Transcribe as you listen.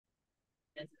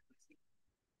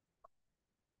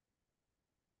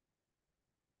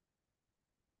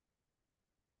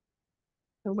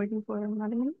So waiting for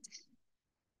another minute.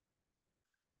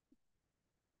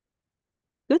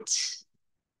 Good.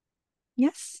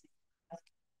 Yes.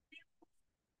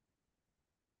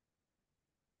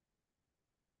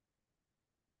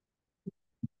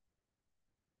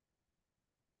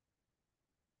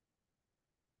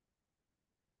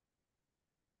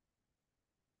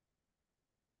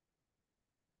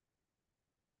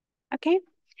 Okay.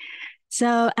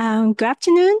 So, good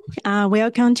afternoon.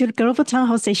 Welcome to the Global Town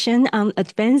Hall session on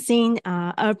advancing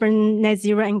urban net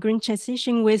zero and green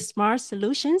transition with smart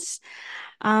solutions.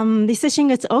 This session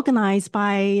is organized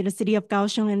by the City of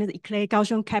Kaohsiung and the ICLEI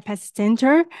Kaohsiung Capacity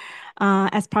Center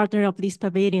as partner of this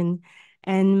pavilion.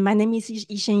 And my name is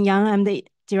Yishen Yang. I'm the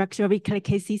director of ICLEI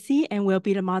KCC and will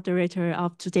be the moderator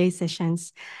of today's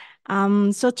sessions.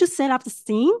 So to set up the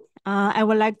scene, I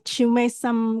would like to make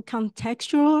some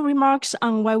contextual remarks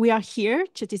on why we are here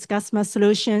to discuss my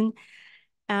solution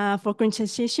for green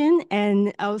transition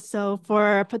and also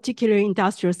for particular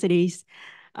industrial cities.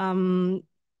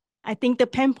 I think the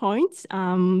pain points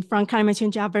from climate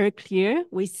change are very clear.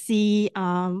 We see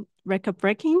record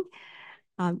breaking.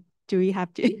 Do we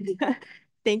have to?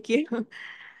 Thank you.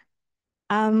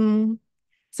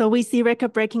 So we see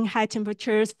record-breaking high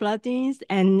temperatures, floodings,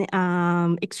 and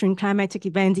extreme climatic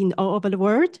events in all over the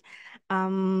world.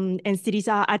 And cities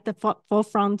are at the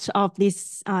forefront of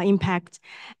this impact.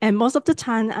 And most of the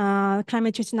time,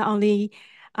 climate change not only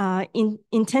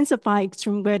intensify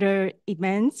extreme weather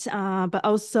events, but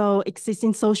also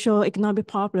existing social economic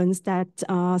problems that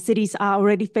cities are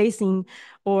already facing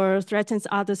or threatens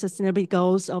other sustainability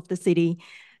goals of the city.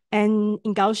 And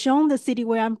in Kaohsiung, the city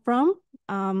where I'm from,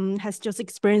 has just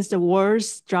experienced the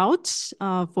worst drought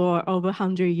for over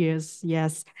 100 years.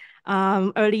 Yes.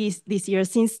 Early this year,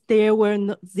 since there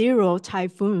were zero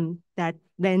typhoon that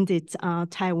landed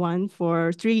Taiwan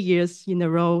for 3 years in a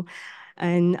row,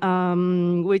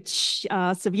 and which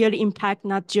severely impact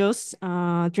not just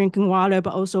drinking water,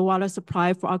 but also water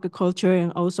supply for agriculture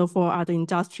and also for other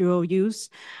industrial use.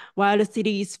 While the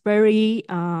city is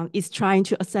is trying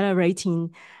to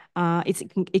accelerating its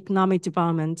economic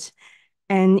development.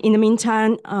 And in the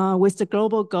meantime, with the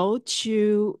global goal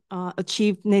to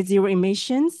achieve net zero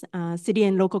emissions, city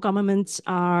and local governments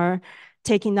are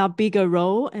taking up bigger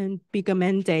role and bigger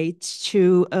mandate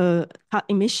to cut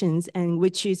emissions, and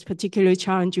which is particularly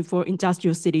challenging for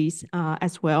industrial cities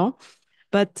as well.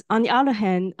 But on the other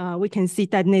hand, we can see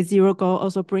that net zero goal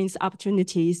also brings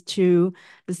opportunities to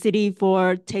the city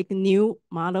for take a new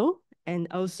model and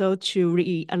also to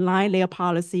realign their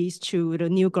policies to the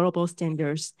new global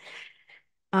standards.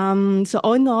 So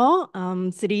all in all,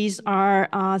 cities are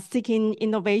seeking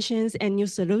innovations and new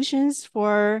solutions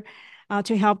for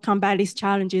to help combat these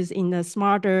challenges in a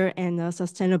smarter and a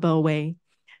sustainable way.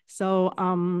 So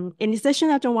in this session,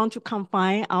 I don't want to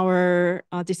confine our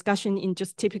discussion in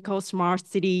just typical smart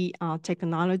city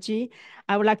technology.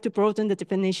 I would like to broaden the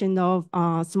definition of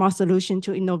smart solution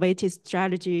to innovative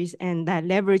strategies and that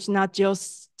leverage not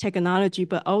just technology,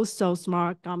 but also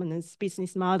smart governance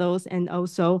business models and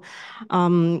also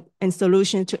and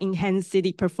solutions to enhance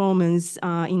city performance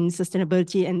in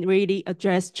sustainability and really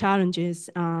address challenges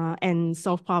and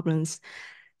solve problems.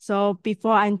 So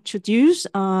before I introduce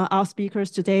our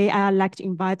speakers today, I'd like to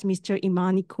invite Mr.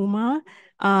 Imani Kumar,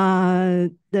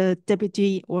 the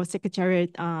Deputy or Secretary,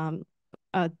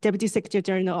 Deputy Secretary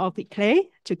General of ICLEI,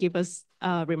 to give us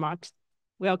remarks.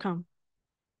 Welcome.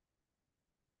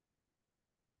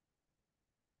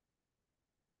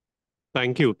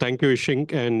 Thank you,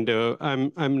 Ishink. And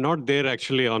I'm not there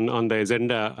actually on the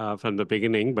agenda from the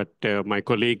beginning, but my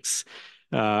colleagues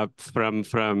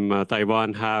from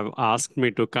Taiwan have asked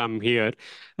me to come here.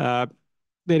 There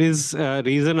is a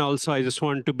reason also I just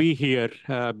want to be here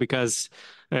because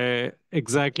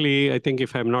exactly, I think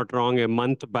if I'm not wrong, a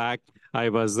month back, I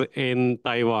was in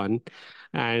Taiwan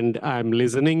and I'm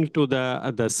listening to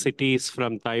the cities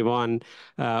from Taiwan,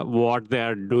 what they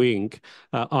are doing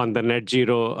on the net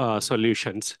zero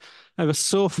solutions. I was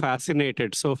so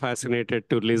fascinated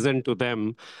to listen to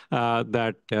them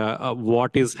that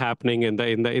what is happening in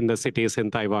the cities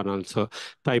in Taiwan also.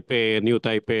 Taipei, New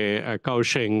Taipei,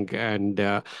 Kaohsiung,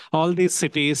 and all these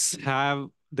cities have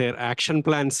their action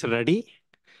plans ready.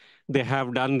 They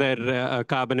have done their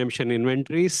carbon emission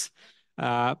inventories.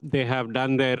 They have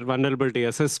done their vulnerability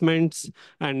assessments,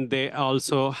 and they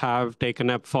also have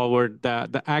taken up forward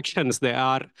the actions they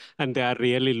are, and they are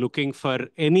really looking for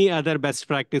any other best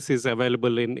practices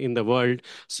available in the world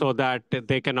so that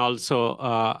they can also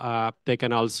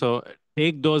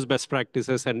take those best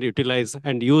practices and utilize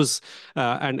and use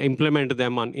and implement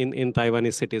them in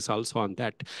Taiwanese cities also on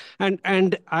that.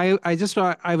 And I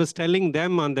was telling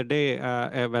them on the day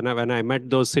when I met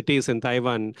those cities in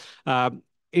Taiwan.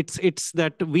 It's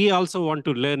that we also want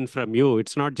to learn from you.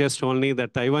 It's not just only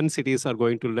that Taiwan cities are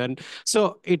going to learn.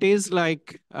 So it is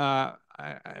like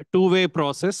a two-way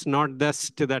process, not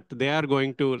just that they are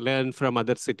going to learn from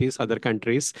other cities, other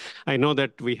countries. I know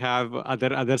that we have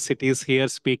other cities here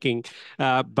speaking,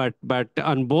 but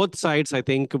on both sides, I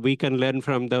think we can learn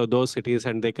from those cities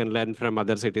and they can learn from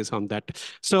other cities on that.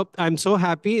 So I'm so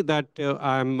happy that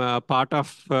I'm part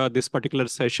of this particular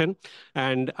session.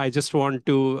 And I just want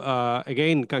to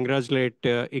again congratulate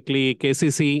ICLEI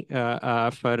KCC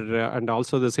and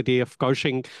also the city of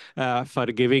Kaohsiung for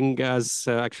giving us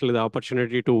actually the opportunity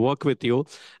to work with you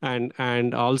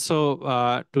and also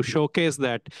to showcase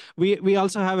that we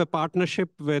also have a partnership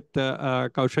with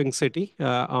Kaohsiung City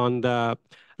on the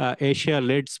Asia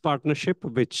Lids partnership,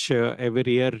 which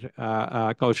every year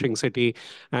Kaohsiung City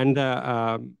and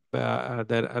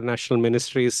the national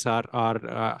ministries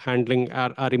are handling,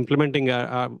 are implementing,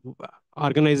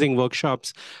 organizing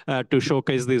workshops to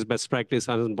showcase these best practices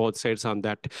on both sides on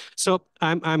that. So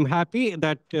I'm happy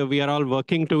that we are all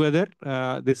working together.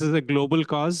 This is a global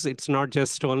cause. It's not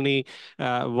just only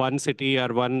one city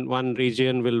or one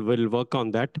region will work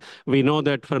on that. We know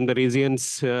that from the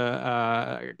regions,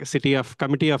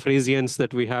 committee of regions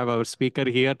that we have our speaker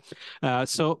here.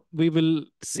 So we will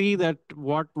see that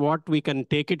what we can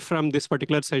take it from this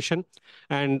particular session,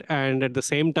 and at the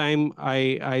same time,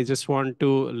 I just want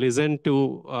to listen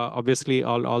to obviously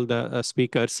all the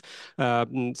speakers,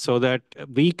 so that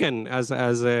we can, as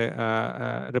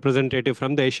a representative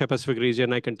from the Asia Pacific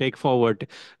region, I can take forward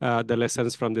the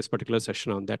lessons from this particular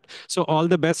session on that. So all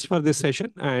the best for this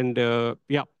session, and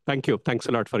yeah, thank you. Thanks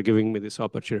a lot for giving me this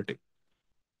opportunity.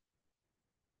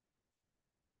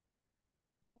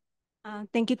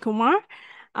 Thank you, Kumar.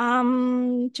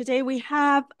 Today we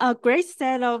have a great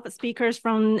set of speakers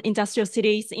from industrial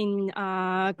cities in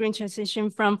green transition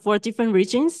from 4 different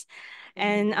regions,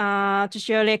 and to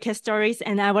share their case stories.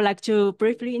 And I would like to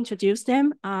briefly introduce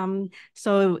them.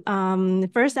 First,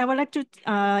 I would like to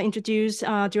introduce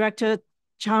Director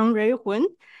Chang Rui-Hun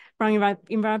from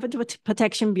Environmental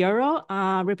Protection Bureau,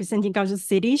 representing Kaohsiung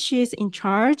City. She is in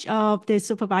charge of the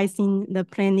supervising the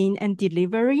planning and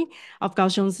delivery of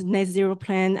Kaohsiung's net zero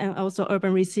plan and also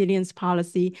urban resilience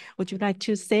policy. Would you like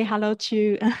to say hello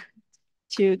to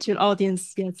the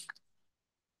audience? Yes.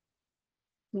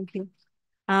 Thank you.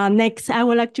 Next, I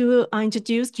would like to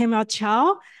introduce Kemal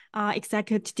Chow,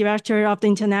 Executive Director of the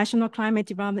International Climate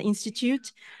Development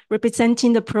Institute,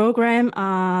 representing the program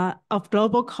of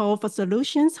Global Call for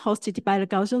Solutions hosted by the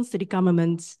Kaohsiung City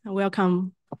government.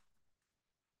 Welcome.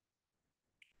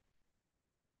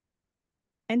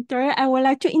 And third, I would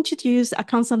like to introduce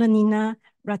Councilor Nina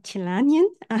Ratilanian.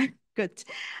 Good.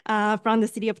 From the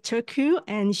city of Turku,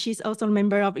 and she's also a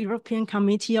member of European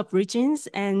Committee of Regions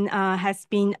and has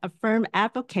been a firm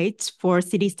advocate for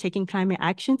cities taking climate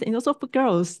actions and also for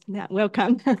girls. Yeah,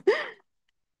 welcome.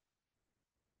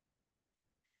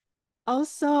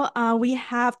 Also, we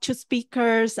have two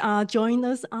speakers join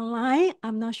us online.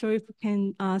 I'm not sure if we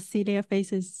can see their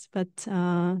faces, but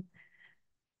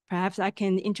perhaps I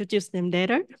can introduce them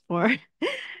later.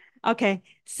 Okay,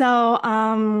 so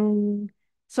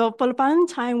for the following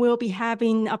time, we'll be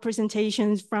having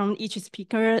presentations from each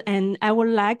speaker, and I would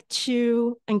like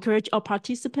to encourage all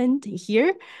participants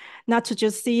here not to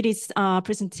just see this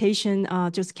presentation,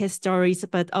 just case stories,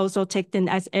 but also take them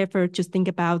as effort to think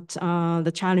about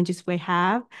the challenges we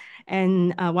have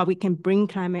and what we can bring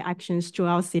climate actions to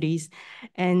our cities.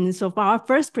 And so for our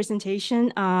first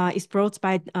presentation is brought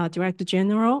by Director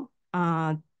General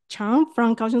Chang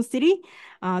from Kaohsiung City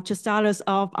to start us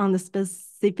off on the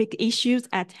specific issues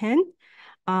at hand.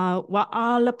 What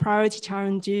are the priority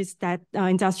challenges that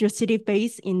industrial city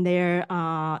face in their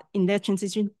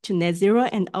transition to net zero,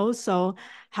 and also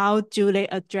how do they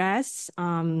address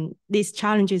these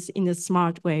challenges in a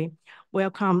smart way?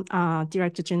 Welcome,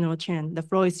 Director General Chen. The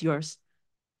floor is yours.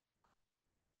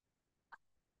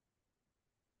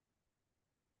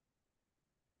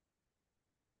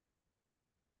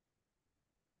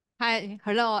 Hi,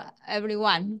 hello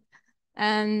everyone.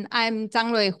 And I'm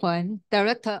Zhang Ruihun,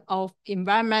 Director of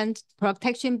Environment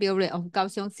Protection Bureau of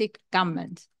Kaohsiung City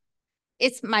Government.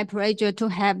 It's my pleasure to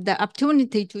have the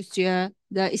opportunity to share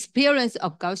the experience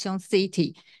of Kaohsiung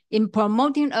City in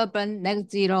promoting urban net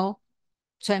zero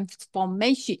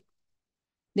transformation.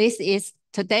 This is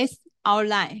today's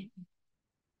outline.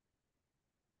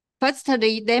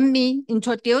 Firstly, let me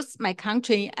introduce my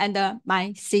country and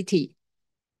my city.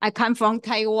 I come from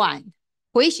Taiwan.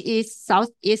 which is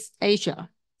Southeast Asia,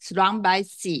 surrounded by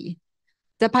sea.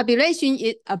 The population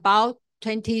is about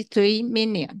 23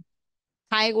 million.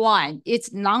 Taiwan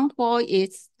is known for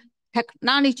its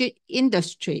technology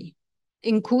industry,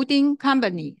 including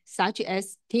companies such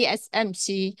as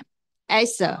TSMC,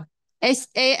 Acer,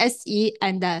 SASE,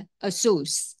 and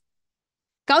ASUS.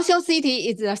 Kaohsiung City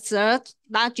is the third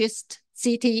largest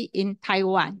city in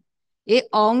Taiwan. It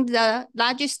owns the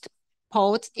largest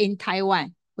port in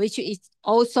Taiwan, which is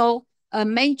also a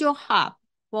major hub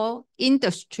for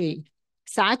industry,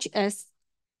 such as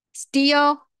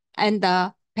steel and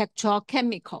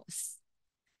petrochemicals.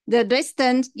 The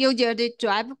residents usually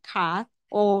drive cars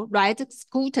or ride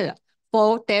scooter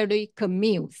for daily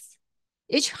commutes.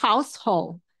 Each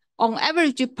household, on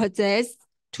average, possesses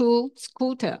 2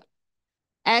 scooters.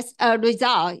 As a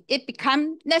result, it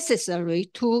becomes necessary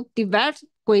to develop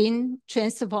green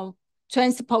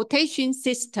transportation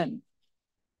system.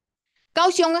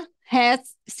 Kaohsiung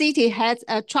City has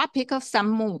a tropical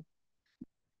summer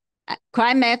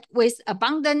climate with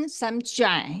abundant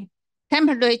sunshine.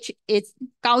 Temperature in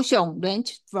Kaohsiung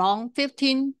range from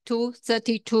 15 to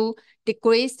 32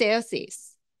 degrees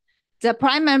Celsius. The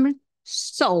primary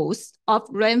source of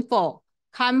rainfall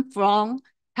comes from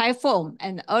typhoon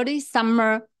and early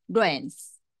summer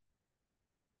rains.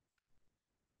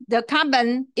 The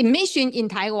carbon emissions in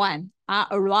Taiwan are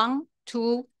around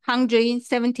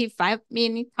 275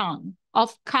 million tons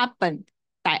of carbon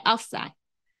dioxide.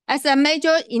 As a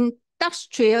major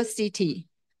industrial city,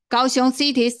 Kaohsiung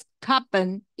City's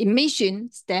carbon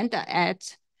emissions stand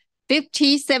at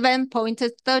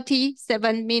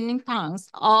 57.37 million tons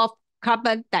of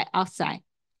carbon dioxide,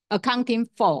 accounting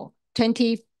for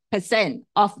 20%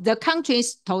 of the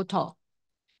country's total.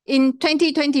 In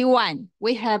 2021,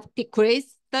 we have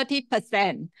decreased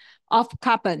 30% of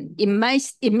carbon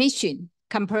emission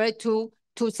compared to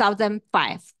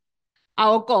 2005.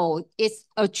 Our goal is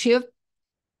to achieve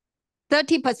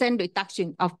 30%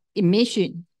 reduction of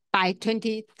emission by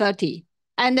 2030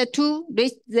 and to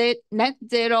reach the net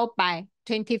zero by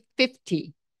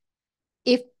 2050.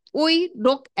 If we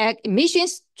look at emission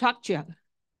structure,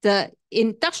 the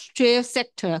industrial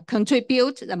sector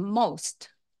contributes the most,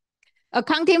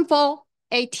 accounting for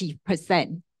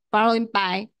 80%, followed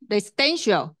by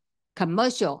residential,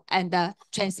 commercial, and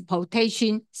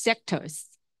transportation sectors.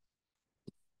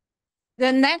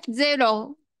 The net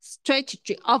zero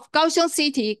strategy of Kaohsiung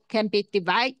City can be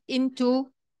divided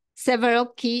into several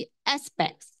key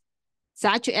aspects,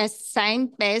 such as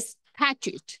science-based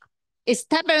target,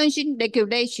 establishing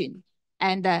regulation,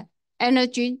 and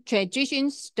energy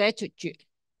transition strategy.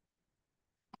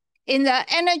 In the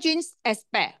energy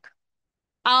aspect,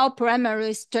 our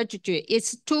primary strategy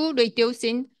is to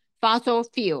reducing fossil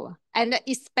fuel and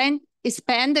expand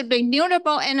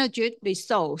renewable energy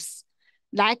resources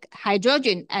like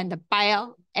hydrogen and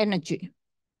bioenergy.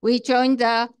 We joined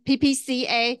the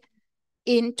PPCA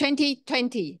in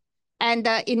 2020 and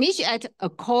initiated a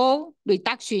coal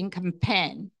reduction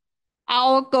campaign.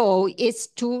 Our goal is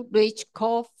to reach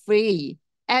coal-free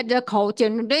at the coal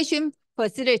generation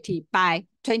facility by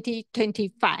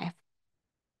 2025.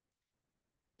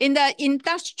 In the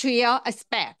industrial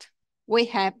aspect, we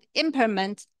have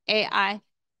implemented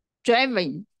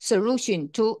AI-driven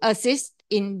solutions to assist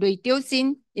in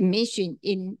reducing emission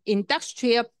in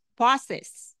industrial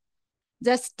process.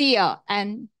 The steel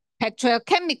and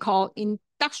petrochemical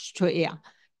industry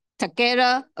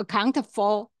together account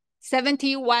for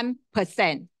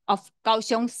 71% of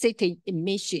Kaohsiung City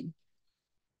emission.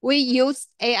 We use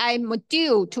AI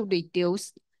module to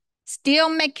reduce steel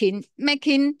making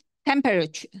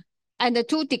temperature and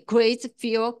to decrease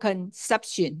fuel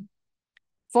consumption.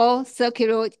 For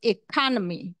circular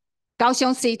economy,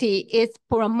 Kaohsiung City is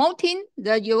promoting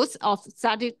the use of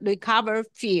solid recovered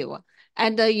fuel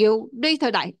and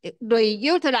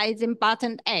reutilizing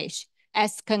bottom ash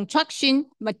as construction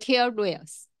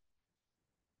materials.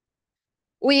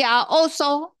 We are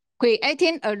also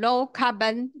creating a low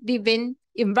carbon living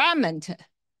environment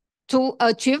to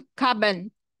achieve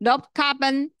low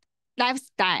carbon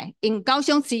lifestyle in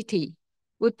Kaohsiung City.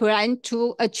 We plan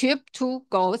to achieve 2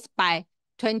 goals by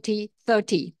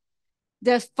 2030.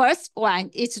 The first one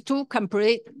is to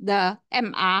complete the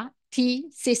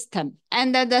MRT system,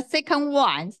 and the second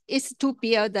one is to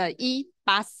build the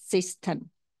e-bus system.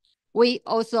 We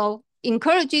also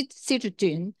encourage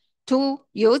citizens to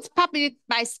use public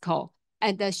bicycle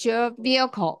and share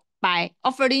vehicle by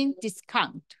offering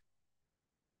discount.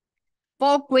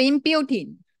 For green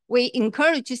building, we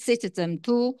encourage citizens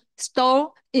to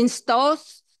install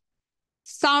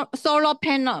solar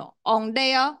panel on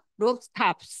their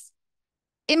rooftops.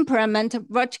 implement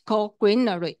vertical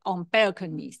greenery on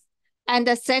balconies, and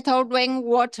settle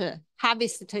rainwater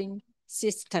harvesting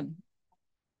system.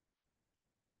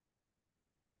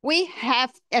 We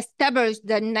have established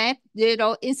the Net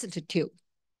Zero Institute,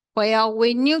 where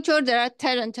we nurture the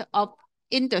talent of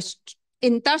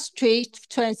industry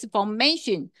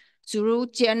transformation through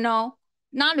general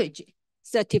knowledge,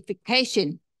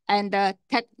 certification, and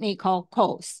technical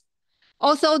course.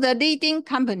 Also, the leading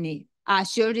companies are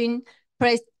sharing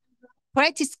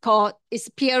practical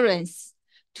experience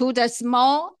to the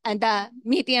small and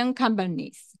medium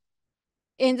companies.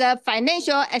 In the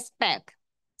financial aspect,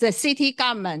 the city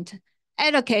government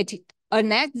allocated a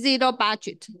net zero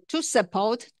budget to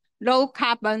support low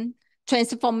carbon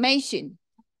transformation.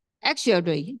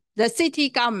 Actually, the city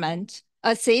government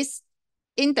assists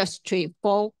industry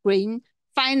for green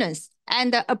finance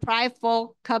and apply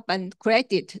for carbon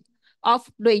credit of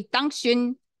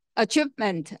reduction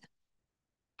achievement,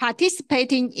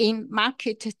 participating in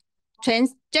market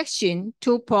transaction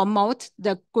to promote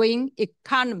the green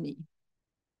economy.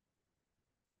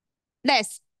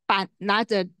 Last but not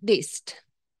the least,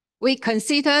 we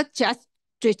consider just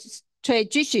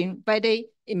transition very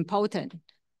important.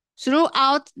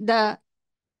 Throughout the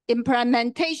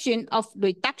implementation of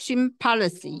reduction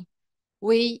policy,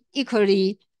 we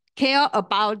equally care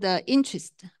about the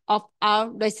interest of our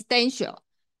resident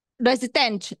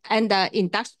and the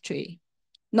industry.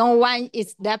 No one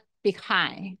is left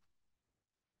behind.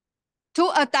 To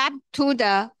adapt to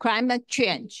the climate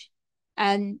change,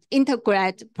 an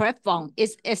integrated platform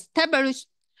is established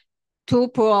to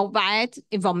provide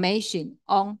information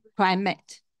on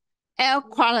climate, air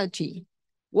quality,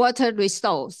 water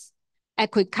resource,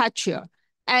 agriculture,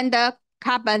 and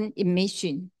carbon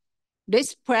emission.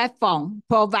 This platform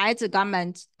provides the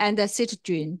government and the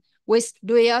citizen with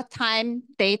real-time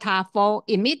data for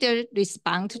immediate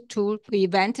response to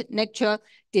prevent natural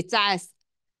disasters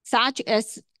such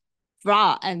as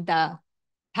flood and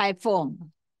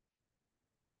typhoon.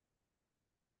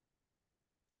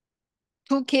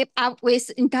 To keep up with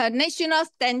international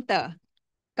standards,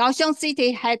 Kaohsiung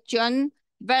City has joined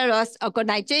various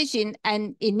organizations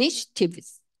and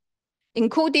initiatives,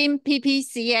 including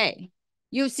PPCA,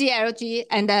 UCLG,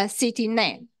 and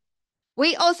CityNet.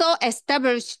 We also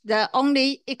established the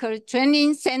only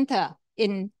eco-training center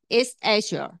in East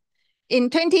Asia. In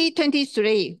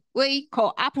 2023, we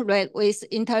cooperate with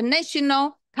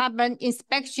international carbon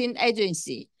inspection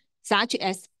agencies such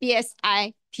as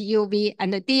BSI, TUV,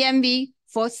 and the DMV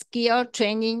for skill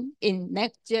training in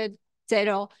Net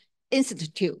Zero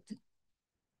Institute.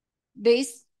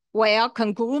 This will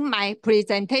conclude my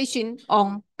presentation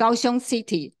on Kaohsiung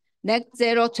City Net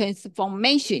Zero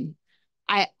Transformation.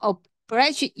 I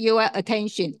appreciate your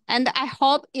attention, and I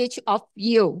hope each of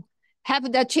you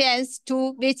have the chance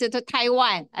to visit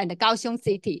Taiwan and Kaohsiung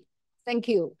City. Thank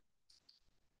you.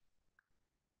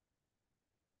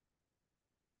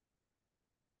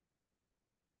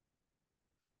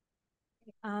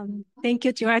 Thank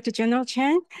you, Director General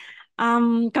Chen.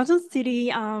 Kaohsiung City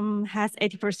has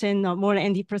 80% or more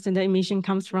than 80% of the emission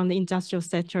comes from the industrial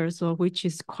sector, so which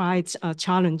is quite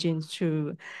challenging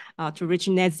to reach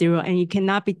net zero, and it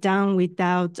cannot be done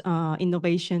without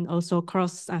innovation, also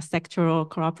cross-sectoral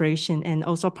cooperation, and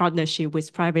also partnership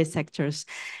with private sectors.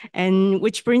 And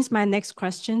which brings my next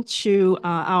question to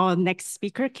our next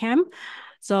speaker, Cam.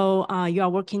 So you are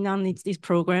working on this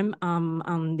program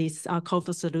on these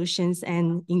COFO solutions,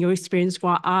 and in your experience,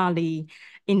 what are the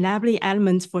enabling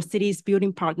elements for cities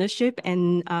building partnership,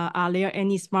 and are there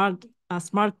any smart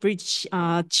bridge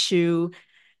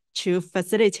to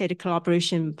facilitate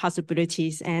collaboration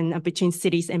possibilities and between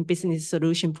cities and business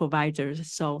solution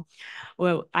providers? So,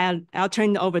 well, I'll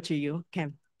turn it over to you,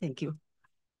 Cam. Thank you.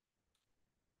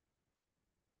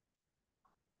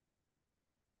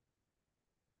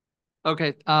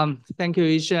 Okay, thank you,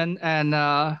 Yishen, and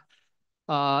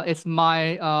it's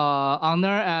my honor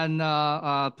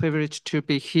and privilege to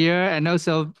be here, and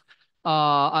also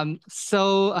I'm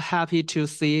so happy to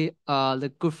see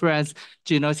the good friends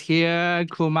Gino's here,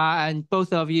 Kuma, and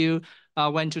both of you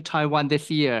went to Taiwan this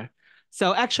year.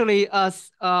 So actually, as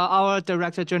our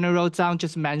Director General Zhang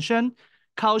just mentioned,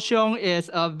 Kaohsiung is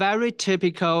a very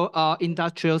typical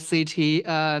industrial city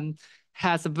and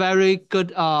has a very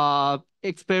good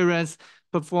experience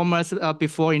performance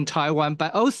before in Taiwan,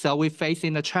 but also we're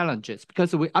facing the challenges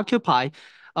because we occupy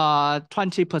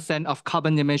 20% of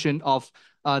carbon emission of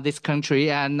this country,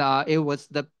 and it was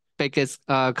the biggest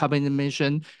carbon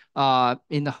emission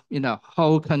in the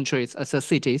whole country as a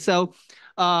city. So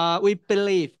we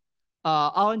believe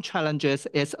our challenges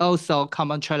is also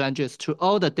common challenges to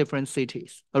all the different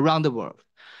cities around the world.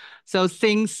 So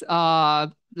since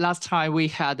last time we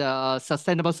had a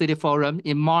Sustainable City Forum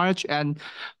in March, and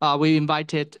we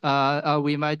invited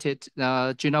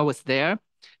Juno was there.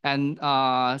 And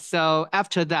so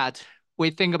after that, we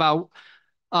think about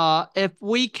if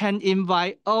we can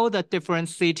invite all the different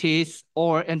cities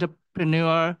or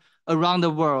entrepreneurs around the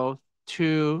world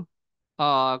to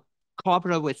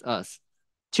cooperate with us,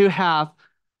 to have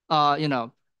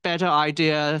better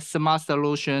ideas, smart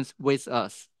solutions with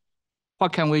us.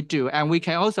 What can we do? And we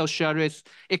can also share this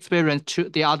experience to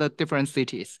the other different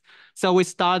cities. So we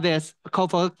start this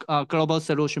COFO Global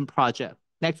Solution Project.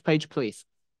 Next page, please.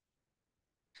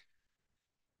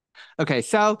 Okay,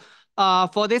 so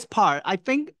for this part, I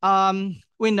think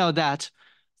we know that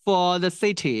for the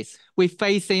cities, we're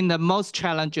facing the most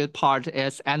challenging part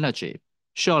is energy.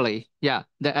 Surely, yeah,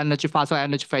 the fossil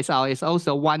energy phase out is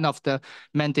also one of the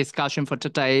main discussion for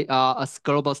today as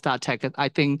Global Start Tech. I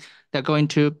think they're going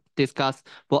to discuss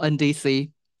for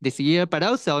NDC this year, but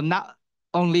also not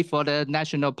only for the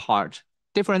national part.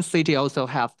 Different cities also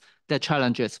have the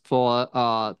challenges for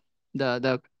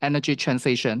the energy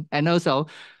transition. And also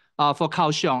for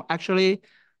Kaohsiung, actually,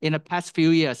 in the past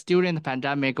few years, during the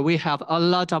pandemic, we have a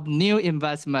lot of new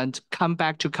investment come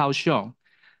back to Kaohsiung.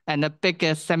 And the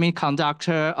biggest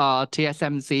semiconductor,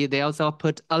 TSMC, they also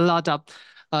put a lot of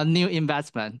new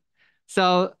investment.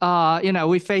 So,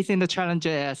 we're facing the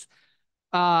challenges.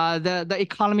 The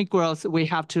economic growth, we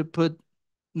have to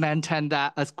maintain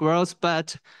that as growth,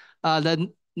 but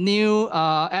the new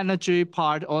energy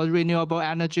part or renewable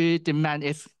energy demand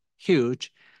is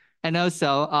huge. And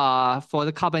also for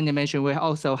the carbon emission, we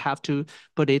also have to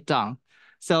put it down.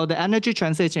 So the energy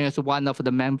transition is one of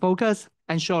the main focus,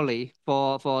 and surely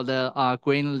for the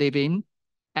green living.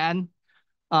 And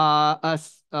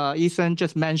as Ethan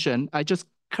just mentioned, I just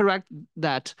correct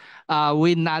that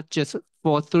we not just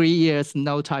for 3 years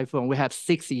no typhoon, we have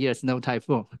 6 years no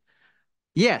typhoon.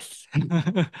 Yes,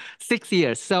 6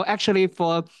 years. So actually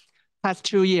for past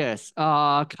 2 years,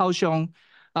 Kaohsiung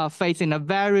facing a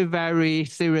very, very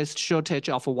serious shortage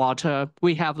of water.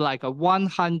 We have like a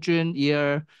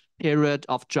 100-year period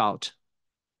of drought.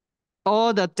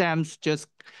 All the dams just,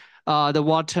 the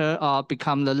water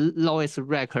become the lowest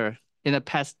record in the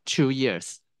past 2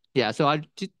 years. Yeah, so I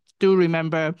do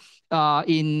remember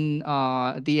in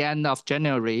the end of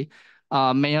January,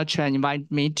 Mayor Chen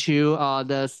invited me to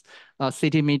the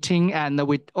city meeting, and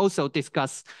we also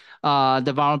discussed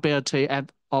the vulnerability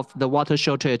of the water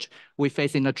shortage we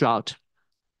face in the drought.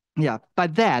 Yeah,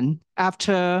 but then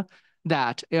after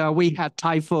that, we had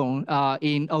typhoon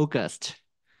in August,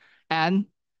 and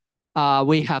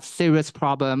we have serious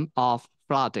problem of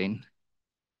flooding.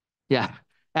 Yeah,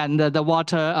 and the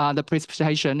water, the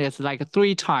precipitation is like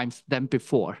 3 times than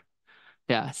before.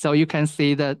 Yeah, so you can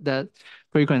see the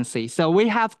frequency. So we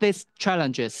have these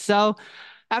challenges. So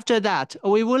after that,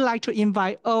 we would like to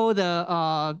invite all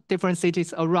the different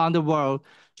cities around the world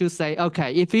to say,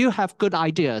 okay, if you have good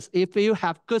ideas, if you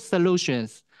have good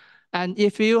solutions, and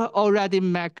if you already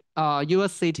make your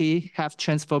city have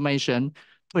transformation,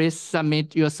 please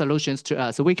submit your solutions to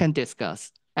us. We can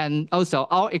discuss. And also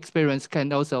our experience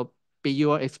can also be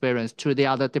your experience to the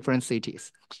other different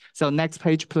cities. So next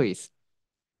page, please.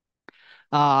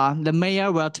 The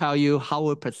mayor will tell you how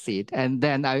we proceed, and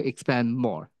then I'll explain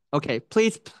more. Okay,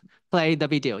 please play the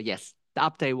video. Yes, the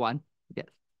update one. Yes.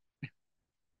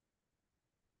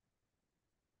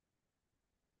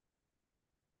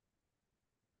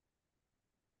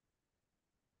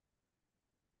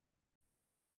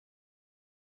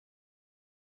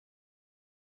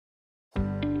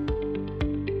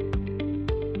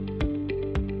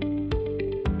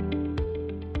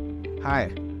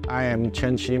 Hi, I am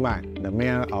Chen Qimai, the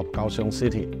mayor of Kaohsiung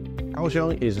City.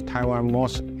 Kaohsiung is Taiwan's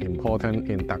most important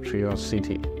industrial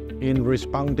city. In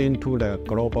responding to the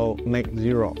global net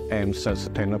zero and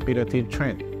sustainability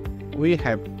trend, we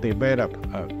have developed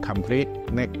a complete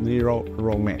net zero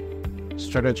roadmap,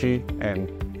 strategy, and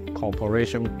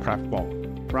cooperation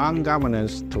platform. From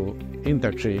governance to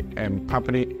industry and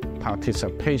public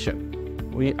participation,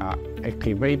 we are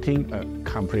activating a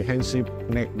comprehensive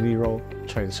net zero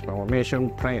transformation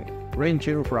plan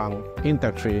ranging from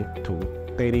industry to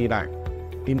daily life.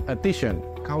 In addition,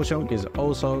 Kaohsiung is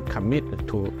also committed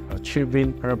to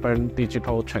achieving urban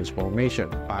digital transformation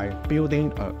by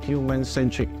building a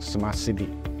human-centric smart city.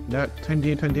 The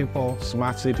 2024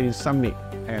 Smart City Summit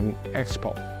and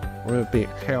Expo will be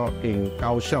held in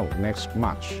Kaohsiung next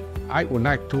March. I would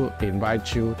like to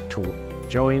invite you to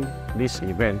join this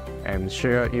event and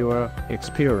share your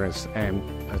experience and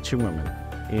achievement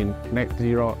in net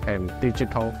zero and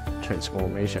digital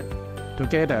transformation.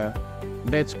 Together,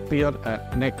 Let's build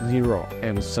a net zero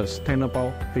and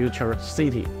sustainable future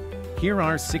city. Here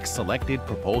are 6 selected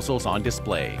proposals on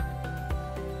display.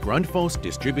 Grundfos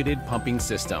distributed pumping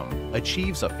system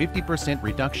achieves a 50%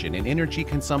 reduction in energy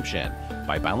consumption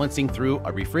by balancing through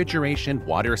a refrigeration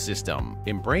water system.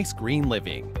 Embrace green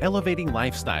living, elevating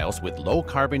lifestyles with low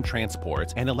carbon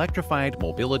transport and electrified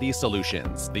mobility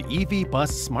solutions. The EV Bus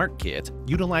Smart Kit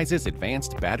utilizes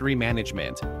advanced battery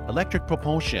management, electric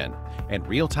propulsion, and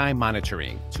real-time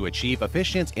monitoring to achieve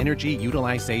efficient energy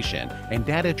utilization and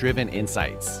data-driven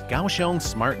insights. Kaohsiung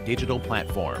Smart Digital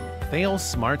Platform. Thail's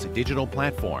Smart Digital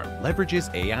Platform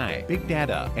leverages AI, big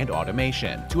data, and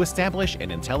automation to establish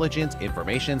an intelligent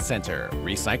information center.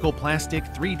 Recycle Plastic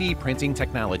 3D Printing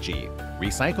Technology.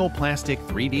 Recycle Plastic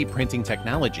 3D Printing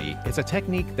Technology is a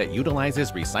technique that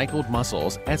utilizes recycled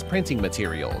muscles as printing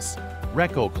materials.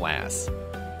 Reco Glass.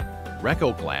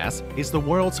 Reco Glass is the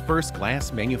world's first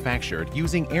glass manufactured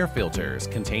using air filters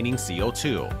containing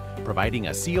CO2, providing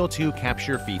a CO2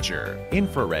 capture feature.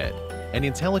 Infrared. An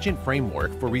intelligent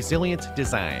framework for resilient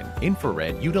design.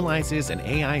 Infrared utilizes an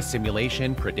AI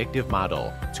simulation predictive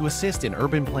model to assist in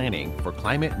urban planning for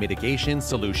climate mitigation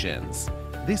solutions.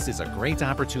 This is a great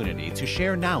opportunity to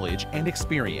share knowledge and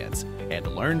experience and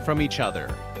learn from each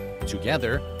other.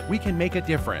 Together, we can make a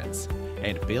difference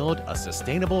and build a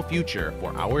sustainable future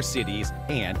for our cities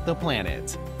and the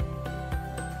planet.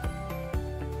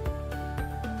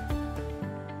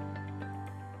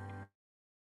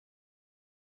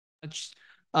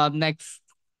 Next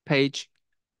page.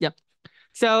 Yep.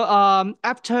 So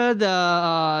after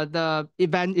the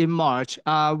event in March,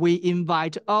 we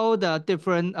invite all the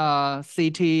different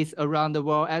cities around the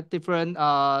world at different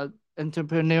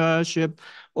entrepreneurship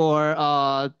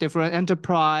or different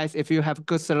enterprise. If you have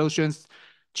good solutions,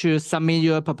 to submit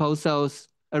your proposals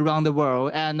around the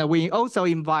world, and we also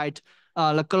invite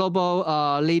the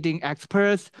global leading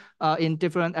experts in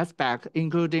different aspects,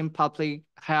 including public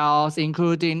health,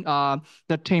 including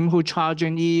the team who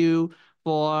charging EU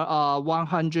for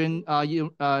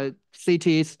 100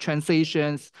 cities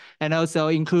transitions, and also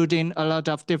including a lot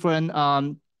of different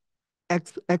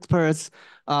experts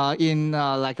in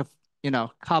like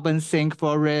carbon sink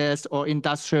forest or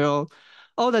industrial,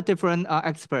 all the different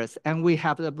experts, and we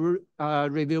have the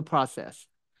review process.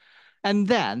 And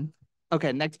then,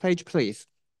 okay, next page, please.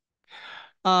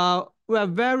 We are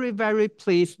very, very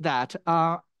pleased that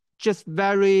just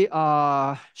very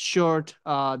short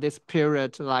this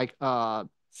period, like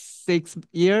 6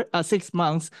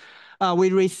 months,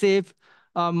 we received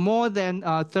more than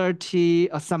 30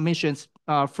 submissions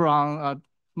from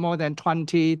more than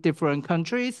 20 different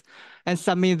countries and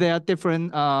submit their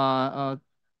different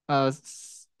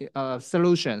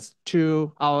solutions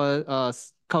to our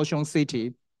Kaohsiung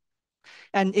city,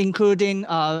 and including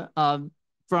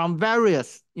from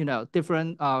various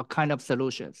different kind of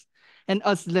solutions. And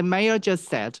as the mayor just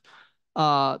said, we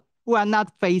are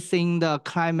not facing the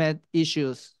climate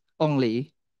issues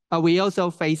only. We also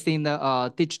facing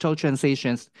the digital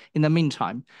transitions in the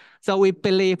meantime. So we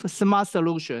believe smart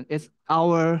solution is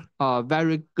our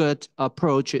very good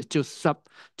approach to solve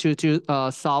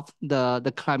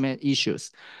the climate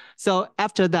issues. So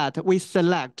after that, we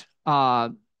select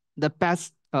the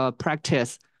best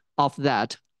practice of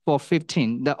that for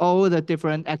 15. All the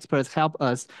different experts help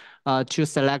us to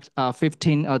select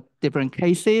 15 different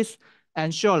cases.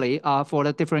 And surely for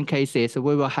the different cases,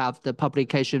 we will have the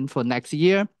publication for next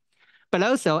year. But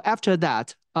also after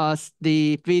that,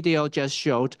 the video just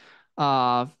showed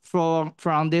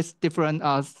from these different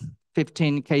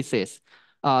 15 cases,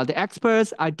 the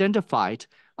experts identified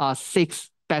 6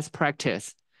 best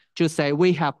practice to say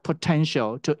we have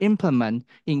potential to implement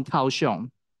in Kaohsiung.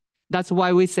 That's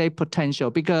why we say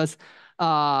potential, because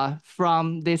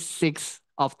from these 6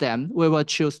 of them, we will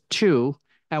choose 2,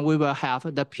 and we will have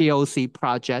the POC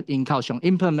project in Kaohsiung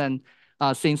implement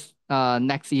since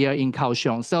next year in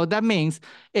Kaohsiung. So that means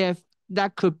if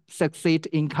that could succeed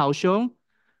in Kaohsiung,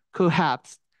 could have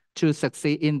to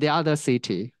succeed in the other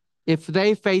city. If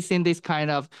they facing this kind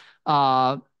of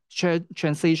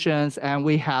transitions, and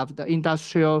we have the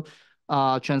industrial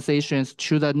transitions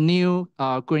to the new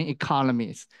green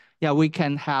economies, yeah, we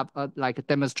can have like a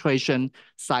demonstration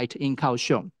site in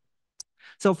Kaohsiung.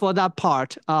 So for that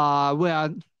part, we are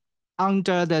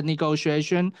under the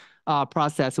negotiation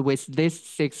process with this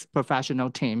 6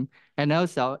 professional team. And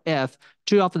also if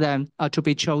 2 of them are to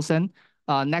be chosen,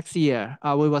 next year,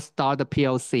 we will start the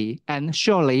POC. And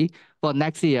surely for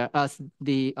next year, as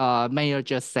the mayor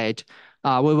just said,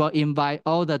 we will invite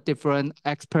all the different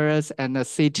experts and the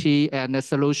city and the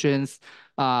solutions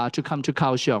to come to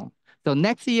Kaohsiung. So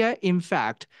next year, in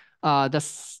fact, the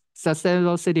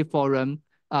Sustainable City Forum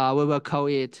we will call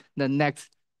it the next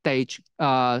stage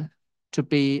to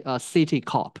be a city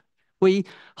COP. We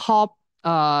hope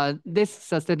this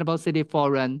Sustainable City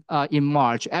Forum in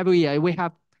March. Every year we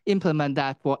have implemented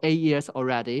that for 8 years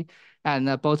already.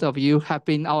 And both of you have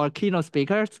been our keynote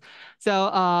speakers.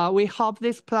 So we hope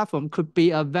this platform could be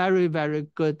a very, very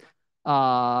good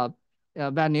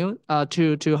venue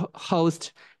to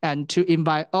host and to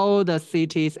invite all the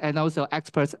cities and also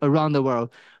experts around the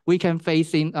world. We can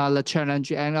face in the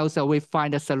challenge and also we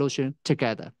find a solution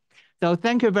together. So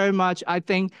thank you very much. I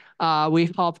think we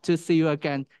hope to see you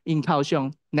again in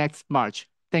Kaohsiung next March.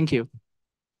 Thank you.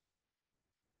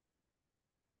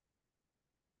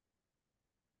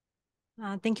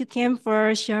 Thank you, Kim,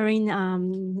 for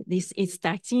sharing this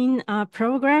exciting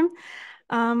program.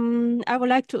 I would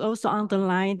like to also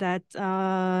underline that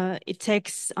it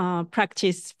takes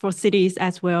practice for cities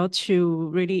as well to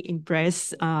really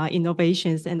embrace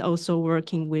innovations and also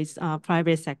working with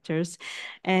private sectors.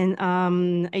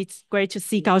 And it's great to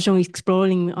see Kaohsiung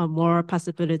exploring more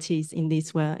possibilities in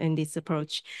this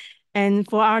approach. And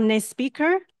for our next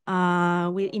speaker,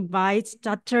 we invite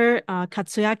Dr.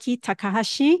 Katsuyaki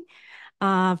Takahashi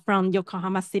from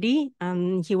Yokohama City.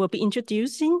 He will be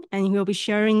introducing and he will be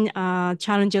sharing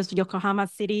challenges of Yokohama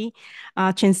City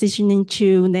transitioning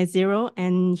to net zero.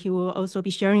 And he will also be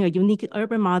sharing a unique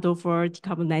urban model for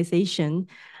decarbonization.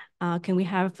 Can we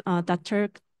have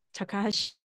Dr.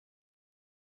 Takahashi?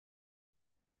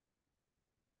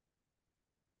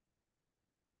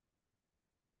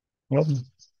 Yep.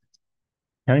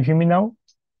 Can you hear me now?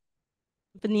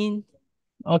 Evening.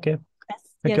 Okay. Yes.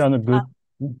 Thank you, and good.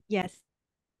 Yes.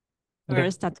 Okay.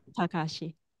 First, Dr.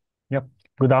 Takahashi. Yep.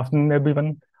 Good afternoon,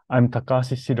 everyone. I'm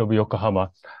Takahashi, City of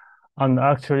Yokohama. And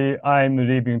actually, I'm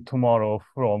leaving tomorrow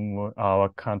from our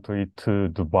country to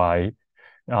Dubai.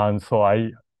 And so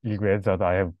I regret that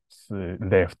I have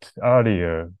left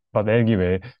earlier. But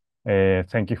anyway,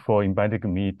 thank you for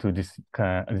inviting me to this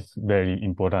very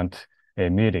important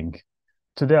meeting.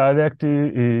 Today, I'd like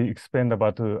to explain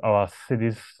about our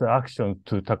city's action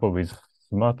to tackle with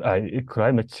smart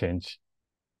climate change.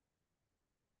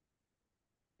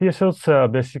 Here shows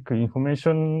basic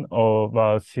information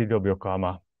about city of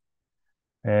Yokohama.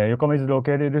 Yokohama is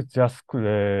located just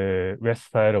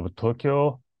west side of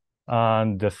Tokyo,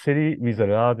 and the city with the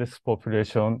largest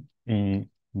population in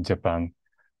Japan.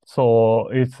 So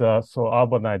it's a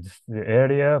urbanized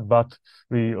area, but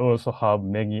we also have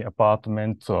many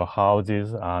apartments or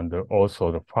houses and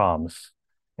also the farms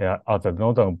at the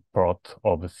northern part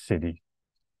of the city.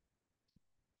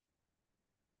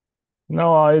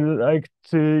 Now I'd like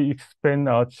to explain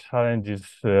our challenges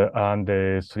and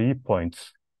 3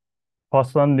 points.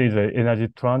 First one is the energy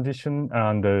transition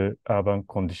and urban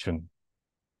condition.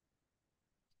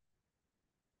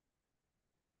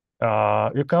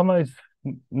 Yokohama is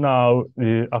now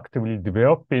actively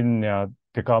developing a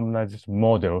decarbonization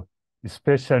model,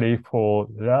 especially for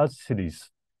large cities.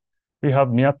 We have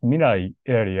Mirai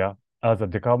area as a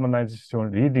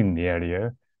decarbonization leading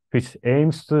area, which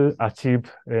aims to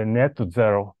achieve net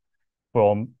zero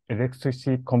from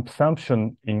electricity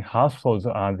consumption in households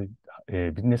and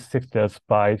business sectors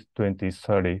by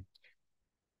 2030.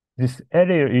 This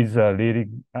area is a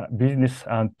leading business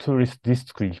and tourist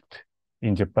district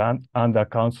in Japan and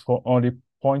accounts for only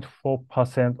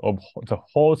 0.4% of the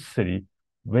whole city,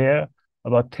 where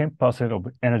about 10% of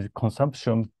energy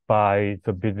consumption by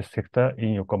the business sector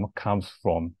in Yokohama comes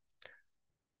from.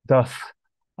 Thus,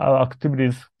 our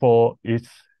activities for its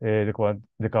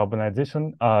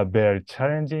decarbonization are very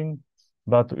challenging,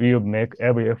 but we will make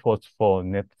every effort for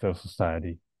net zero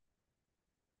society.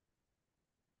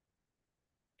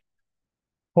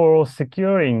 For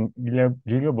securing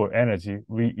renewable energy,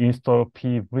 we install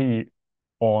PV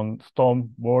on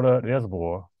stormwater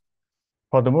reservoir.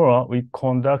 Furthermore, we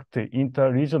conduct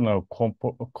inter-regional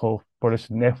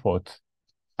cooperation efforts.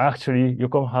 Actually,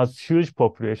 Yokohama has huge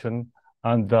population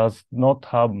and does not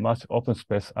have much open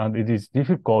space, and it is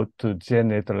difficult to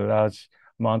generate a large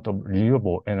amount of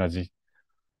renewable energy.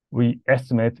 We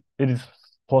estimate it is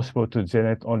possible to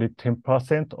generate only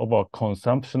 10% of our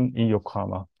consumption in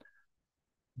Yokohama.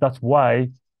 That's why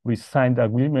we signed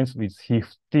agreements with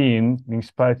 15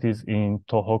 municipalities in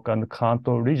Tohoku and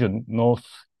Kanto region,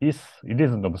 northeast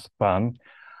region of Japan,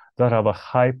 that have a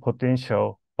high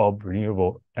potential of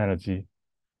renewable energy.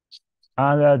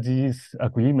 Under these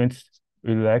agreements,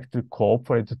 we like to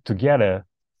cooperate together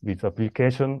with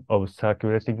application of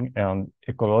circulating and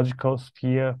ecological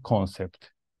sphere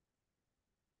concept.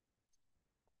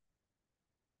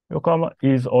 Yokohama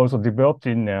is also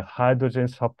developing a hydrogen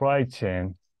supply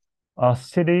chain. Our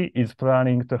city is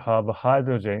planning to have a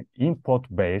hydrogen import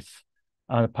base,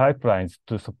 and pipelines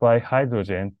to supply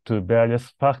hydrogen to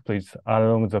various factories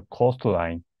along the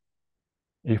coastline.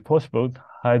 If possible,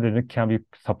 hydrogen can be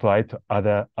supplied to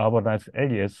other urbanized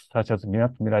areas such as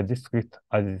Minatomira district,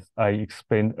 as I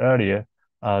explained earlier,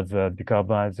 as a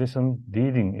decarbonization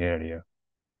leading area.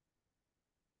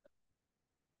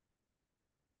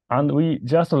 And we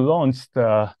just launched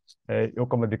the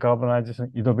Yokohama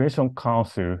Decarbonization Innovation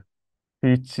Council,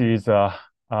 which is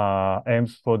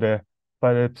aims for the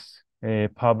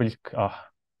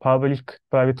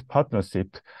public-private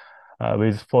partnership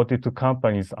with 42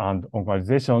 companies and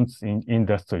organizations in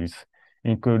industries,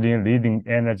 including leading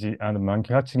energy and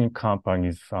manufacturing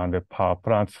companies and power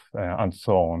plants and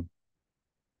so on.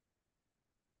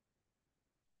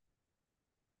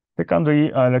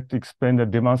 Secondly, I'd like to explain the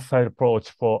demand-side approach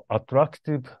for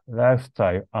attractive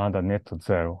lifestyle and net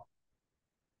zero.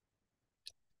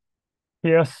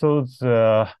 Here shows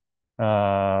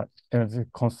energy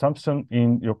consumption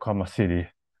in Yokohama City.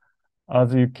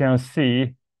 As you can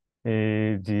see,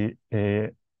 the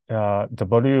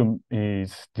volume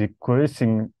is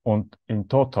decreasing in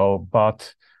total,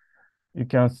 but you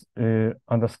can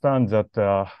understand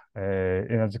that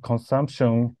energy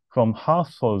consumption from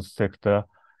household sector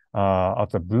at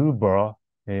the blue bar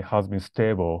has been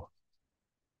stable.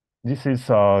 This is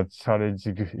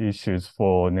challenging issues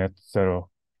for net zero.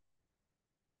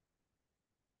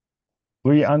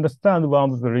 We understand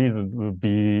one of the reasons will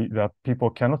be that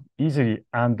people cannot easily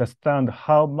understand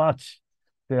how much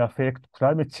they affect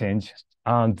climate change,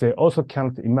 and they also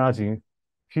cannot imagine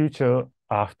future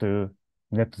after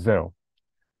net zero.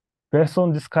 Based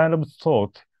on this kind of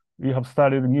thought, we have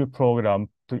started a new program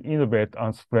to innovate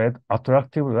and spread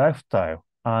attractive lifestyle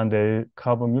and a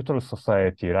carbon neutral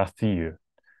society last year.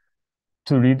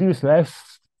 To reduce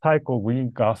life cycle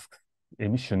greenhouse gas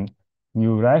emission,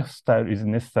 new lifestyle is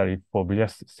necessary for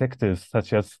various sectors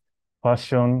such as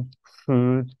fashion,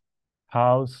 food,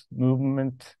 house,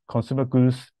 movement, consumer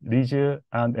goods, leisure,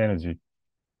 and energy.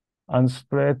 And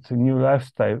spread new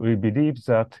lifestyle, we believe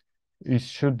that it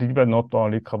should deliver not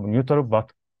only carbon neutral,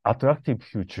 but attractive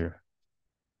future.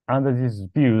 Under these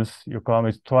views, Yokohama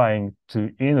is trying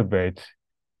to innovate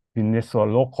business or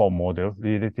local model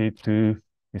related to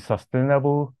a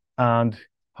sustainable and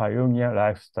pioneer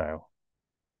lifestyle.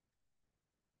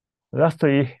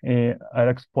 Lastly, I'd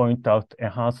like to point out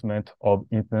enhancement of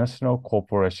international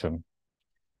cooperation.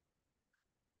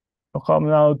 I'm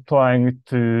now trying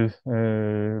to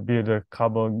build a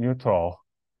carbon neutral,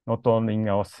 not only in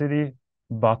our city,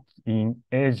 but in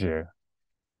Asia.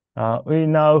 We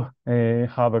now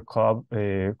have a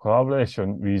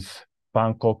collaboration with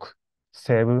Bangkok,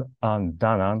 Cebu, and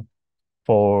Da Nang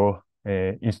for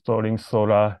installing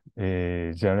solar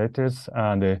generators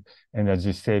and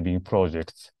energy saving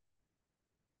projects.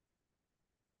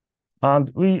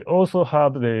 And we also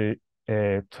have the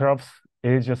 12th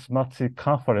Asia Smart City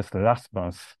Conference last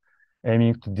month,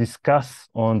 aiming to discuss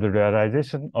on the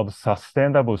realization of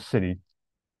sustainable city.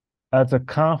 At the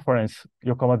conference,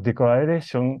 Yokohama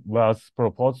Declaration was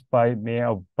proposed by Mayor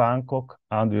of Bangkok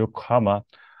and Yokohama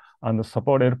and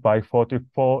supported by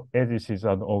 44 agencies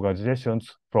and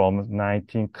organizations from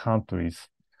 19 countries.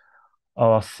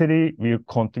 Our city will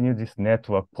continue this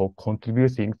network for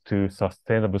contributing to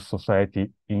sustainable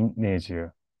society in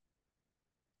Asia.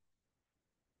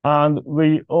 And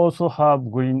we also have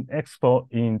Green Expo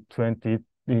in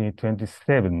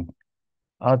 2027.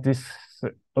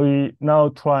 We now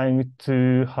trying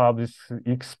to have this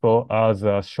expo as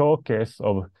a showcase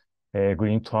of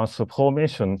green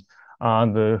transformation,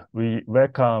 and we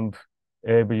welcome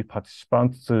every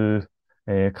participant to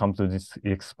come to this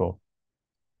expo.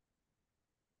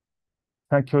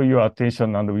 Thank you for your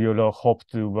attention, and we will hope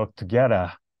to work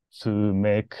together to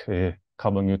make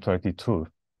carbon neutrality true.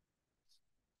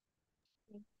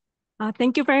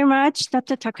 Thank you very much,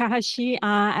 Dr. Takahashi.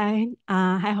 I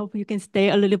hope you can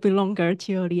stay a little bit longer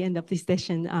till the end of this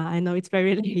session. I know it's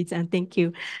very late, and thank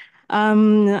you.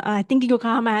 I think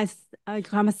Yokohama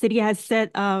City has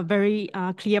set very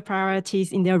clear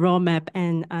priorities in their roadmap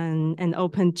and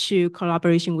open to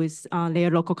collaboration with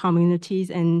their local communities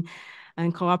and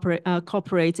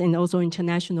corporate and also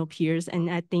international peers. And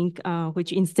I think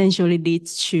which essentially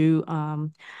leads to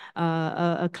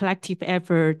a collective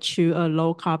effort to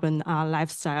low carbon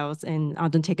lifestyles and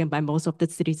undertaken by most of the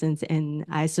citizens. And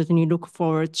I certainly look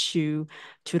forward to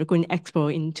the Green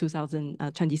Expo in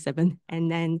 2027.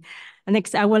 And then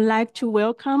next, I would like to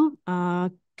welcome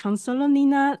Councilor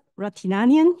Nina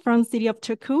Ratinanian from City of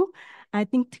Turku. I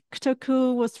think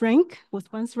Turku was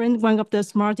once ranked one of the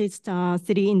smartest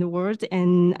city in the world,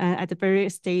 and at the very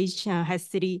stage, the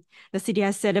city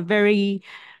has set a very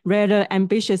rather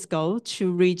ambitious goal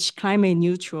to reach climate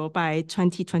neutral by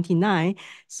 2029.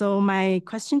 So my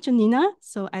question to Nina,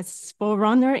 so as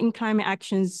forerunner in climate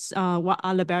actions, what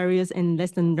are the barriers and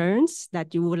lessons learned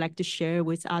that you would like to share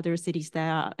with other cities that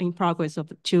are in progress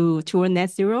toward net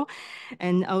zero?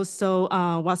 And also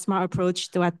what smart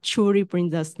approach that truly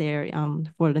brings us there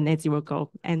for the net zero goal?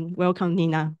 And welcome,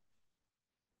 Nina.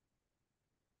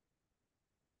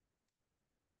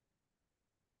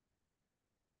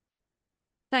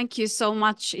 Thank you so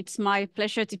much. It's my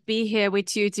pleasure to be here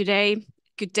with you today.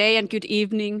 Good day and good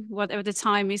evening, whatever the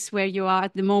time is where you are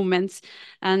at the moment.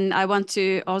 And I want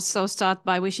to also start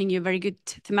by wishing you a very good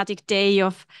thematic day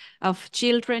of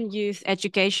children, youth,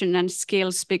 education and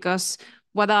skills, because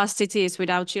what are cities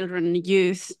without children and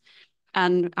youth?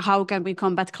 And how can we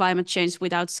combat climate change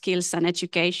without skills and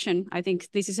education? I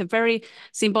think this is a very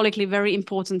symbolically very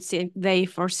important day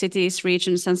for cities,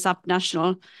 regions and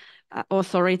subnational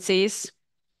authorities.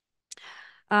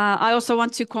 I also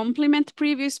want to compliment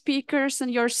previous speakers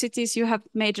and your cities. You have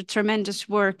made a tremendous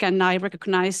work, and I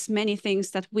recognize many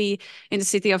things that we in the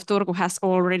city of Turku has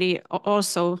already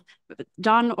also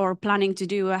done or planning to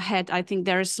do ahead. I think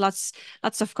there's lots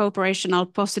of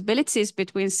cooperational possibilities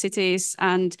between cities,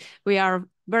 and we are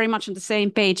very much on the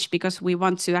same page because we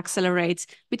want to accelerate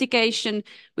mitigation,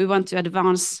 we want to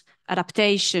advance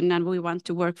adaptation, and we want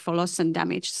to work for loss and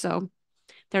damage. So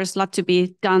there's a lot to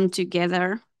be done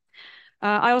together.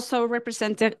 I also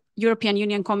represent the European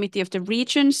Union Committee of the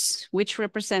Regions, which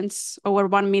represents over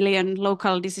 1 million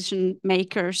local decision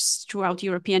makers throughout the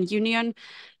European Union.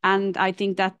 And I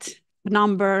think that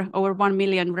number, over 1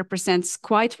 million, represents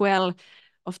quite well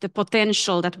of the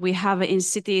potential that we have in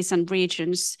cities and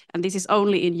regions. And this is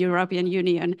only in European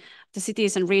Union. The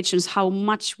cities and regions, how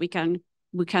much we can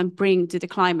bring to the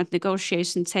climate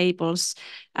negotiation tables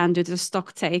and to the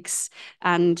stock takes.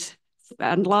 And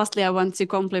lastly, I want to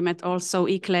compliment also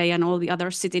ICLEI and all the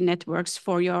other city networks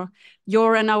for your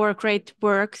and our great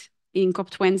work in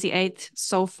COP28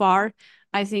 so far.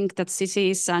 I think that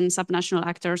cities and subnational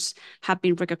actors have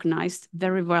been recognized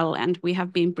very well, and we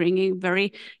have been bringing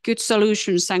very good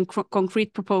solutions and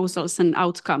concrete proposals and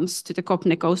outcomes to the COP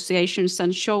negotiations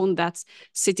and shown that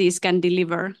cities can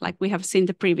deliver, like we have seen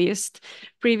the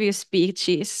previous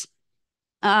speeches.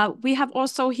 We have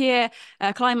also here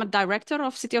a climate director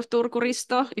of City of Turku,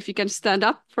 Risto, if you can stand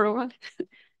up for a while.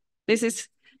 This is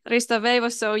Risto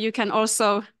Veivo, so you can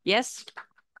also, yes.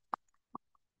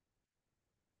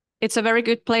 It's a very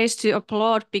good place to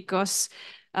applaud because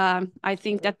I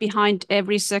think that behind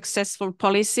every successful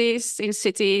policies in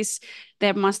cities,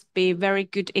 there must be very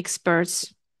good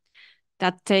experts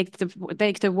that take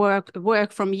the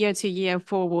work from year to year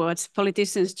forwards.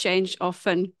 Politicians change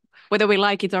often, whether we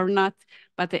like it or not,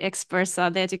 but the experts are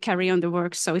there to carry on the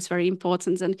work, so it's very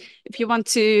important. And if you want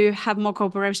to have more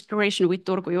cooperation with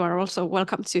Turku, you are also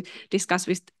welcome to discuss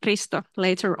with Risto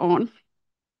later on.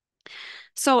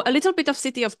 So a little bit of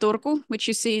City of Turku, which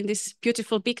you see in this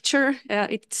beautiful picture.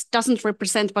 It doesn't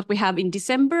represent what we have in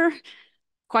December,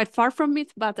 quite far from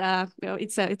it, but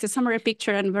it's a summary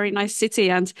picture and very nice city,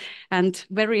 and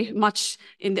very much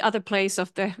in the other place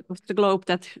of the globe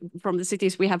that from the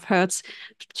cities we have heard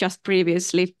just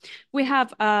previously. We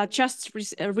have just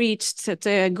reached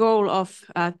the goal of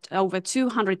over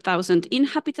 200,000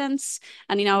 inhabitants,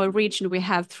 and in our region we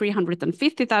have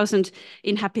 350,000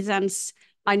 inhabitants.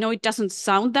 I know it doesn't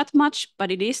sound that much,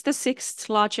 but it is the 6th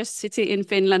largest city in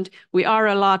Finland. We are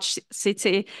a large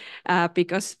city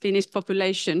because Finnish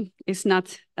population is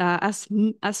not as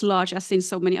large as in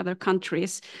so many other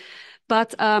countries.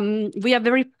 But we are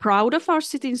very proud of our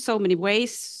city in so many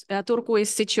ways. Turku is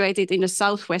situated in the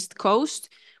southwest coast.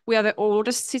 We are the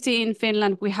oldest city in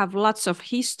Finland. We have lots of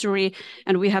history,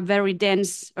 and we have very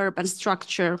dense urban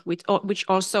structure, which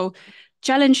also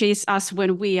challenges us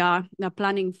when we are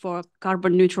planning for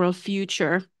carbon neutral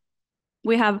future.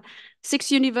 We have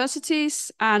 6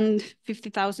 universities and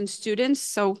 50,000 students,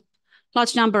 so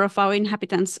large number of our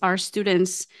inhabitants are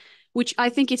students, which I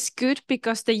think is good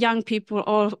because the young people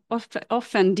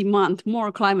often demand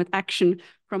more climate action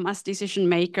from us decision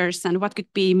makers, and what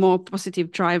could be more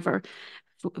positive driver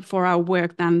for our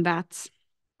work than that.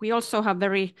 We also have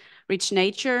very rich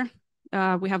nature.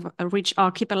 We have a rich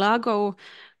archipelago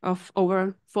of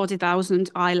over 40,000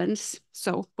 islands.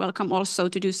 So welcome also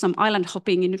to do some island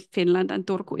hopping in Finland and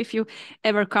Turku if you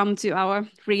ever come to our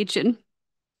region.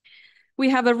 We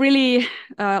have a really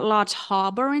large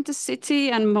harbor in the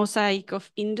city and mosaic of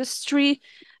industry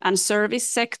and service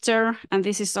sector. And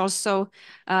this is also,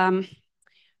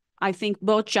 I think,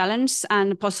 both challenge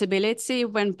and possibility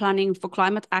when planning for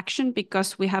climate action,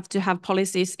 because we have to have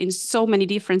policies in so many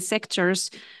different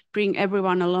sectors bring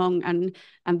everyone along, and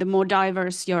the more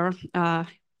diverse your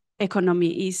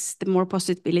economy is, the more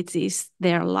possibilities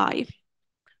there lie.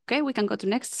 Okay, we can go to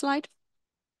next slide.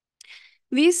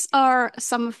 These are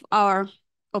some of our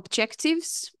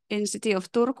objectives in city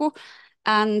of Turku.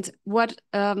 And what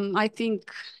I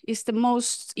think is the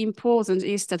most important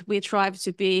is that we strive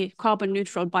to be carbon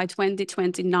neutral by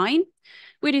 2029,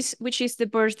 which is the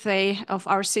birthday of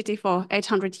our city for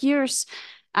 800 years.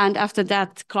 And after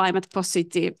that, climate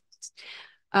positive.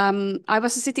 I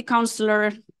was a city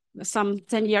councillor some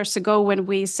 10 years ago when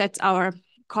we set our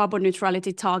carbon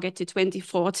neutrality target to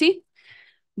 2040.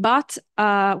 But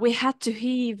we had to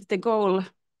heave the goal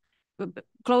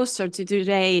closer to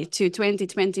today, to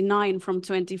 2029 from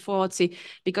 2040,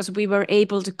 because we were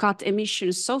able to cut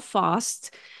emissions so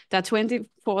fast that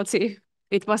 2040,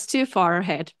 it was too far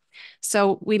ahead.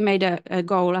 So we made a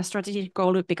goal, a strategic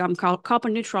goal to become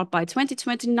carbon neutral by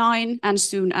 2029 and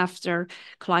soon after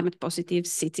climate positive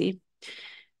city.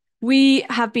 We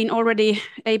have been already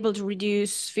able to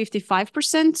reduce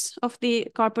 55% of the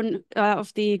carbon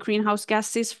of the greenhouse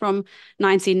gases from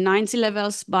 1990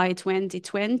 levels by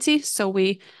 2020. So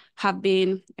we have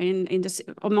been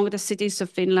among the cities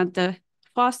of Finland the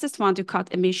fastest one to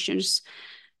cut emissions.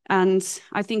 And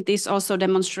I think this also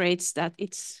demonstrates that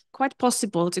it's quite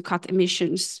possible to cut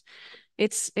emissions.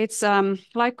 It's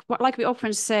like we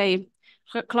often say,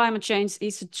 climate change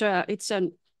is a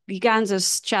gigantic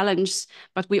challenge,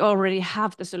 but we already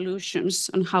have the solutions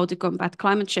on how to combat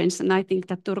climate change. And I think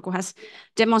that Turku has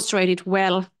demonstrated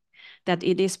well that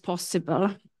it is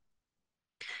possible.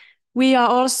 We are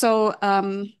also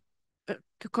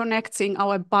connecting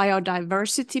our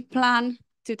biodiversity plan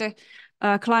to the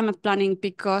climate planning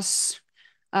because,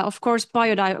 of course,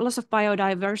 loss of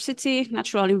biodiversity,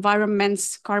 natural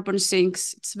environments, carbon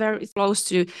sinks, it's very close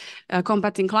to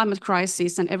combating climate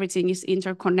crisis, and everything is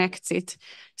interconnected.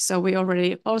 So we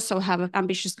already also have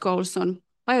ambitious goals on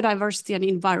biodiversity and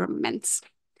environments.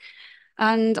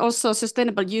 And also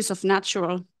sustainable use of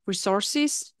natural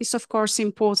resources is, of course,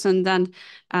 important.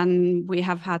 And we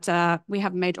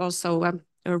have made also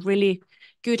a really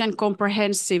good and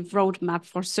comprehensive roadmap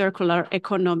for circular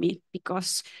economy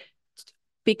because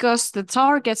the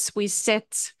targets we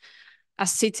set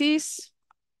as cities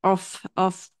of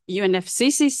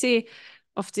UNFCCC,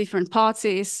 of different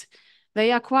parties,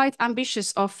 they are quite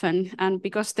ambitious often, and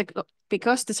because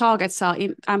the targets are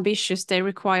ambitious, they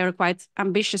require quite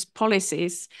ambitious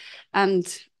policies. And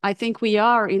I think we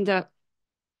are on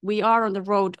the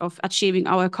road of achieving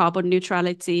our carbon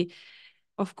neutrality.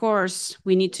 Of course,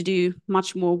 we need to do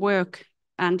much more work,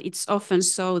 and it's often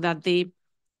so that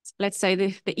let's say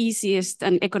the easiest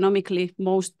and economically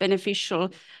most beneficial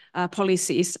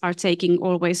policies are taken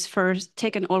always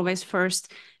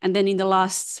first. And then in the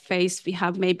last phase, we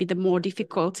have maybe the more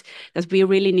difficult, that we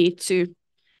really need to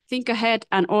think ahead,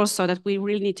 and also that we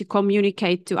really need to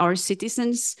communicate to our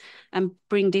citizens and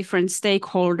bring different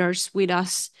stakeholders with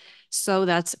us, so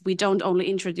that we don't only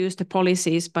introduce the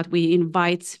policies, but we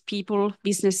invite people,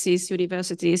 businesses,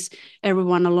 universities,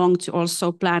 everyone along to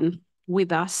also plan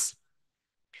with us.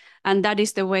 And that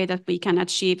is the way that we can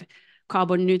achieve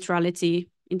carbon neutrality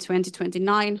in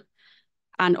 2029,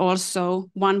 and also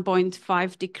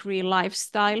 1.5 degree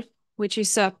lifestyle, which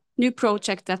is a new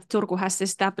project that Turku has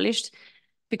established.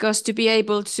 Because to be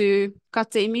able to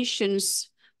cut the emissions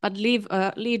but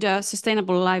lead a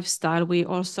sustainable lifestyle, we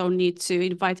also need to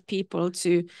invite people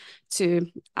to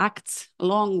act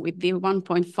along with the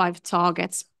 1.5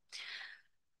 targets.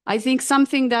 I think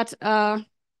something that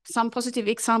some positive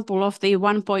example of the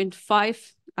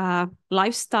 1.5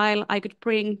 lifestyle I could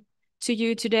bring to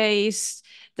you today is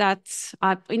that,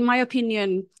 in my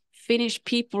opinion, Finnish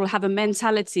people have a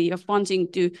mentality of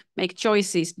wanting to make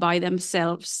choices by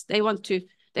themselves.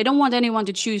 They don't want anyone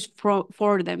to choose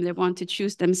for them. They want to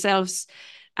choose themselves.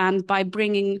 And by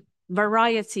bringing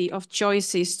variety of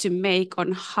choices to make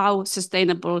on how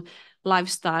sustainable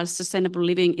lifestyle, sustainable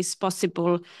living is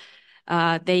possible,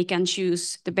 they can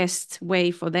choose the best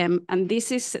way for them. And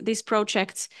this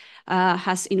project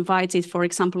has invited, for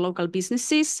example, local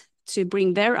businesses to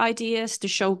bring their ideas to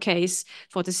showcase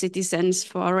for the citizens,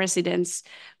 for our residents,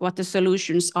 what the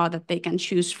solutions are that they can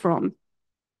choose from.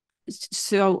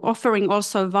 So offering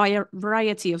also a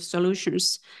variety of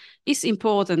solutions is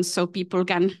important, so people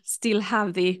can still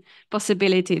have the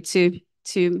possibility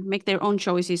to make their own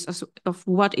choices of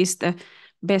what is the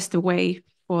best way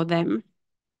for them.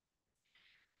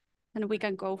 And we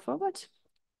can go forward.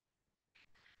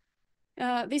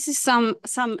 This is some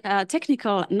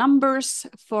technical numbers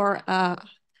for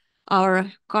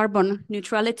our carbon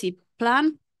neutrality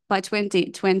plan by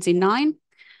 2029.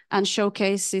 and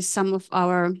showcases some of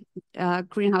our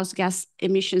greenhouse gas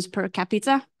emissions per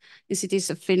capita in cities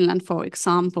of Finland, for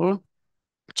example,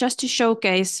 just to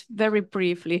showcase very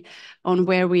briefly on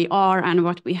where we are and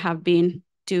what we have been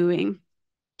doing.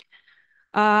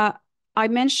 I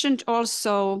mentioned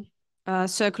also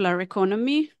circular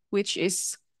economy, which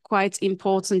is quite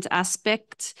important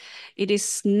aspect. It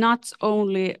is not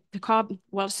only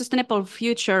the sustainable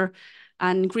future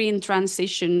and green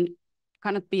transition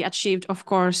cannot be achieved, of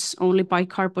course, only by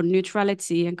carbon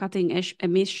neutrality and cutting edge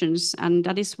emissions. And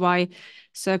that is why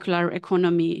circular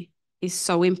economy is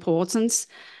so important.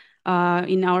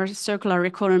 In our circular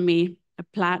economy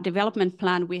development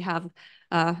plan, we have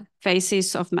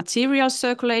phases of material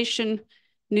circulation,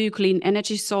 new clean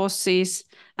energy sources,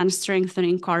 and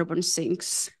strengthening carbon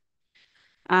sinks.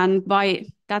 And by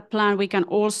that plan, we can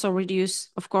also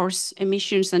reduce, of course,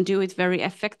 emissions and do it very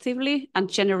effectively and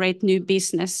generate new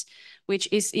business, which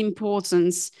is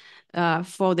important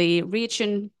for the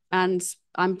region. And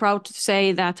I'm proud to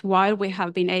say that while we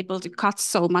have been able to cut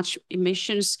so much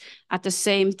emissions, at the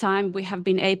same time, we have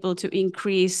been able to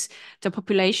increase the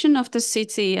population of the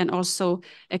city and also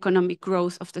economic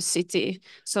growth of the city.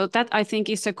 So that, I think,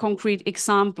 is a concrete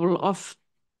example of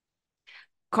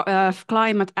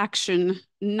climate action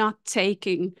not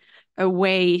taking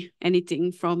away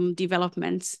anything from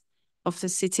development of the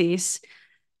cities.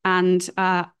 And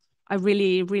I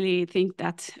really, really think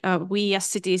that we as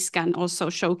cities can also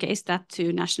showcase that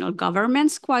to national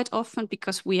governments quite often,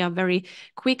 because we are very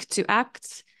quick to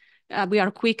act. We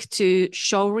are quick to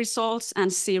show results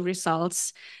and see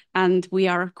results. And we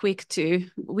are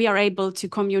able to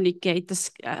communicate this,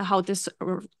 how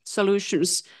the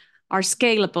solutions are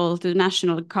scalable to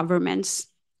national governments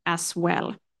as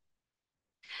well.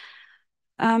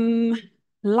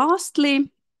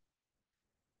 Lastly,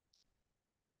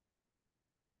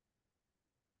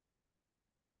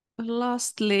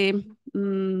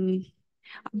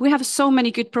 we have so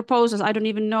many good proposals. I don't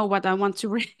even know what I want to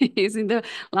raise in the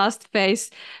last phase.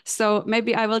 So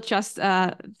maybe I will just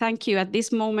thank you at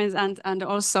this moment and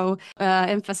also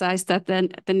emphasize that then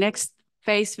the next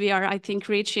phase we are, I think,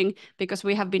 reaching, because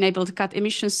we have been able to cut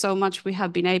emissions so much, we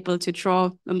have been able to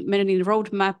draw many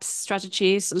roadmaps,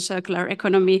 strategies on circular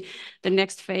economy. The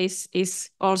next phase is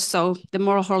also the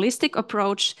more holistic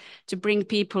approach to bring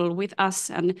people with us,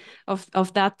 and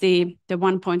of that the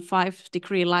 1.5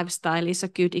 degree lifestyle is a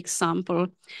good example.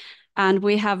 And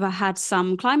we have had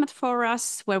some climate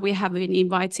forums where we have been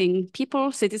inviting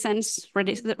people, citizens,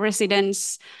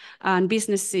 residents, and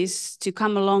businesses to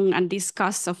come along and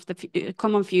discuss of the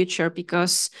common future,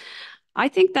 because I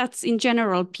think that in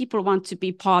general, people want to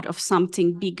be part of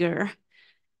something bigger.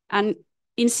 And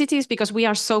in cities, because we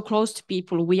are so close to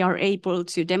people, we are able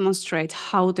to demonstrate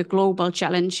how the global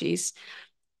challenges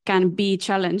can be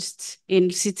challenged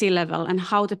in city level and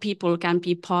how the people can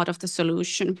be part of the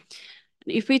solution.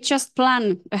 If we just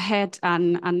plan ahead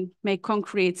and make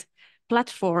concrete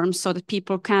platforms so that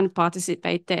people can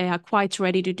participate, they are quite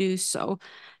ready to do so.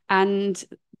 And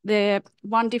the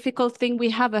one difficult thing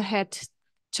we have ahead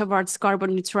towards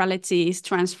carbon neutrality is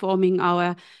transforming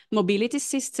our mobility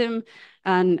system,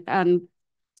 and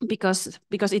because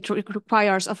it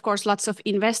requires, of course, lots of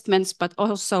investments, but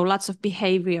also lots of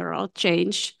behavioral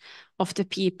change of the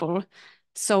people.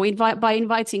 So by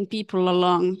inviting people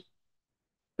along,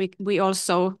 we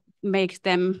also make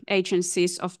them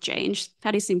agencies of change.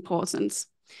 That is important.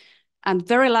 And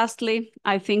very lastly,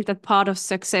 I think that part of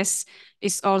success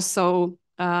is also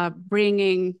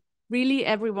bringing really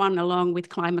everyone along with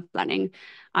climate planning.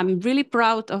 I'm really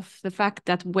proud of the fact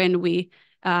that when we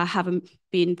have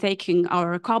been taking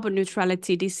our carbon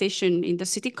neutrality decision in the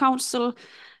city council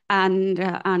and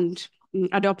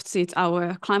adopted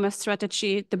our climate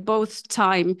strategy, both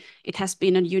time it has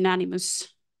been a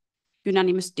unanimous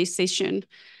decision.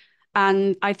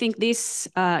 And I think this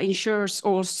ensures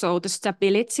also the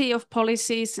stability of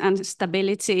policies and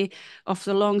stability of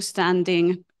the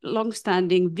long-standing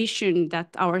vision that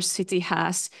our city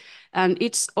has. And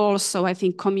it's also, I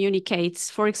think, communicates,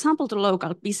 for example, to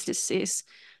local businesses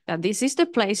that this is the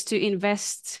place to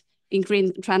invest in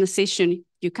green transition.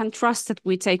 You can trust that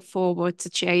we take forward the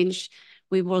change.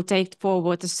 We will take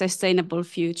forward a sustainable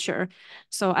future.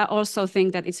 So I also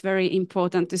think that it's very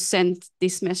important to send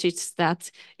this message that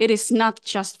it is not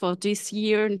just for this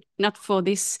year, not for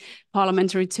this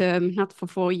parliamentary term, not for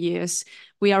 4 years.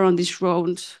 We are on this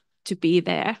road to be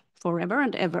there forever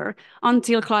and ever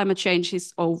until climate change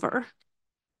is over.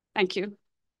 Thank you.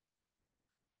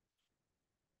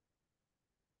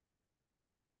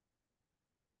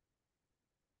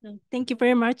 Thank you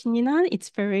very much, Nina. It's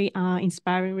very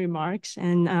inspiring remarks.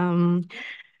 And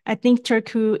I think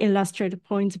Turku illustrated the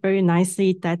point very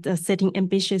nicely that setting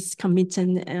ambitious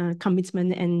commitment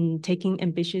and taking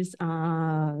ambitious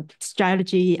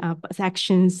strategy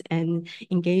actions and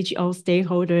engage all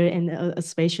stakeholders and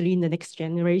especially in the next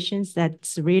generations,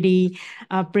 that's really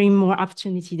bring more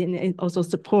opportunity and it also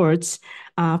supports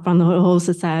from the whole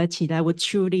society that would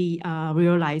truly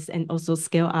realize and also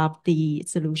scale up the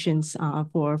solutions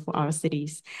for our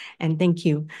cities. And thank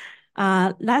you.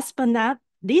 Last but not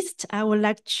least, I would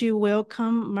like to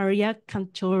welcome Maria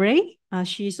Cantore.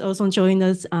 She's also joined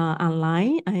us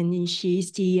online, and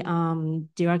she's the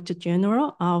Director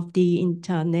General of the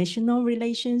International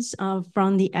Relations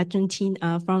from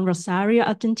from Rosario,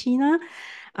 Argentina.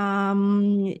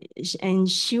 And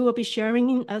she will be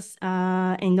sharing us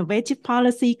innovative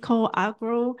policy called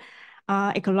agro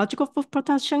ecological food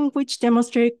production, which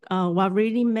demonstrate what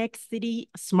really makes city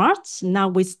smart,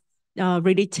 not with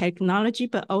really technology,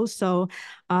 but also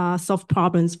solve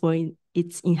problems for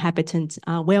its inhabitants.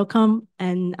 Welcome,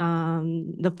 and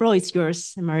the floor is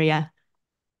yours, Maria.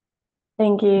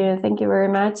 Thank you. Thank you very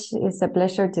much. It's a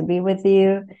pleasure to be with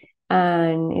you.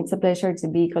 And it's a pleasure to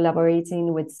be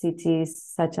collaborating with cities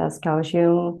such as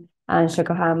Kaohsiung and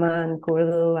Yokohama and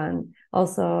Kurdu, and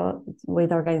also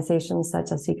with organizations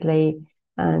such as ICLEI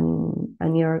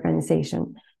and your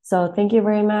organization. So thank you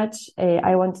very much.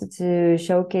 I wanted to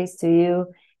showcase to you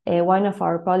one of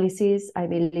our policies. I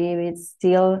believe it's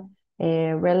still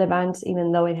relevant,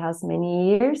 even though it has many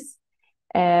years.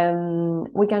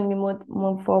 We can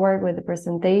move forward with the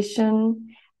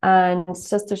presentation. And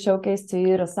just to showcase to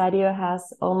you, Rosario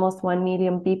has almost 1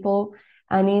 million people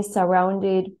and is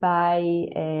surrounded by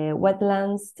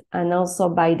wetlands and also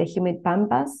by the humid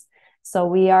pampas. So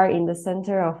we are in the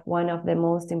center of one of the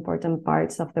most important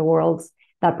parts of the world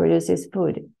that produces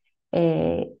food,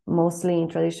 mostly in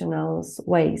traditional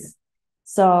ways.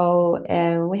 So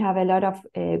we have a lot of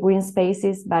green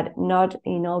spaces, but not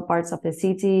in all parts of the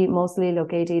city, mostly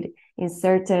located in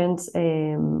certain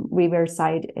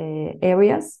riverside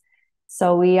areas.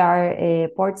 So we are a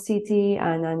port city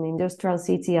and an industrial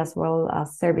city as well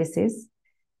as services.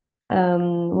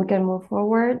 We can move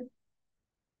forward.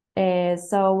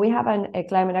 So we have a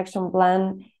climate action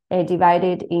plan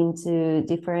divided into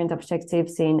different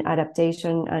objectives in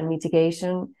adaptation and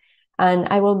mitigation. And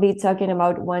I will be talking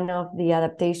about one of the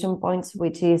adaptation points,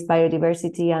 which is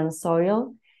biodiversity and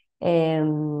soil.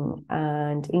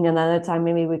 And in another time,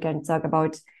 maybe we can talk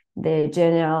about the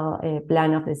general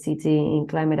plan of the city in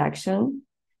climate action.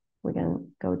 We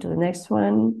can go to the next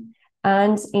one.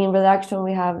 And in reduction,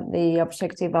 we have the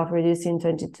objective of reducing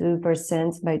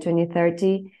 22% by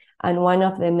 2030. And one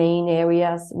of the main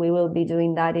areas we will be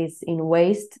doing that is in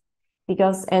waste,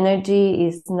 because energy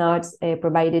is not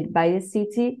provided by the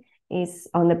city, is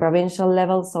on the provincial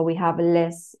level, so we have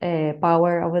less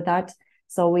power over that.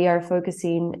 So we are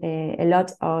focusing a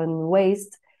lot on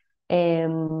waste,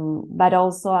 but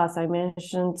also, as I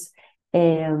mentioned,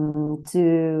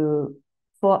 to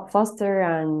foster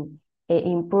and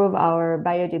improve our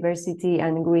biodiversity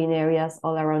and green areas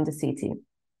all around the city.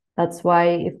 That's why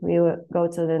if we go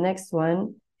to the next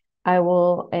one, I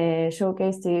will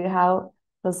showcase to you how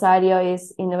Rosario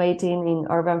is innovating in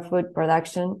urban food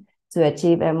production to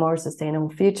achieve a more sustainable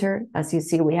future. As you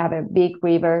see, we have a big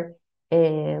river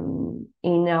in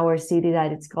our city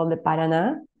that it's called the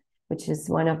Paraná, which is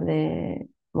one of the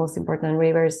most important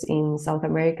rivers in South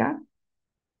America.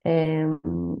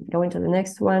 Going to the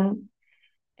next one.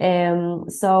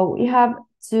 So we have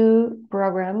 2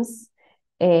 programs,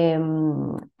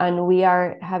 and we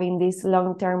are having these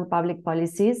long-term public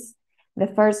policies. The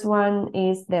first one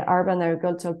is the Urban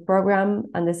Agriculture Program,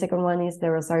 and the second one is the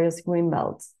Rosario's Green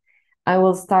Belt. I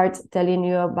will start telling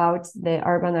you about the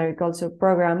Urban Agriculture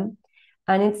Program.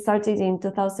 And it started in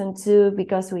 2002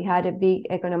 because we had a big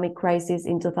economic crisis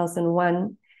in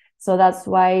 2001. So that's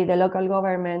why the local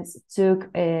governments took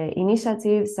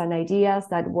initiatives and ideas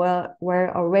that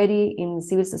were already in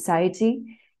civil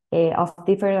society of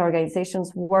different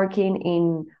organizations working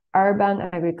in urban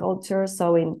agriculture,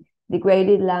 so in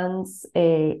degraded lands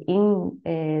in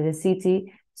the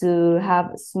city, to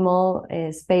have small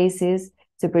spaces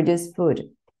to produce food.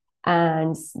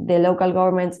 And the local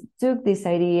governments took this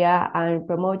idea and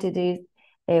promoted it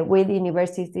with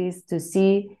universities to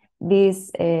see these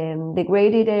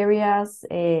degraded areas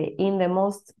in the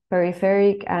most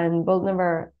peripheric and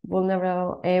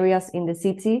vulnerable areas in the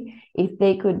city, if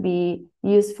they could be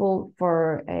useful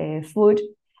for food.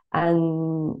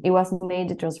 And it was made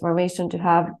the transformation to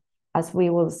have, as we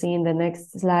will see in the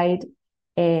next slide,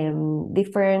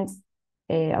 different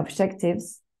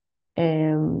objectives.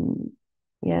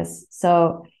 Yes,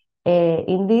 so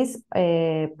In this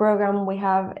program, we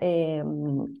have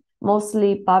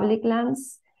mostly public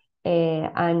lands,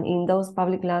 and in those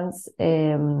public lands,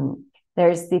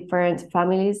 there's different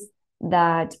families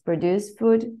that produce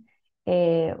food.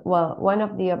 Well, one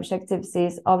of the objectives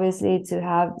is obviously to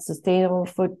have sustainable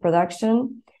food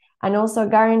production and also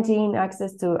guaranteeing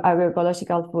access to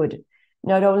agroecological food,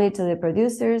 not only to the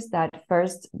producers that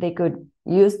first they could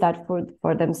use that food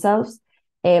for themselves,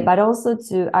 but also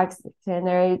to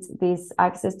generate this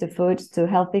access to food, to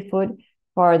healthy food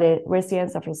for the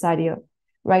residents of Rosario.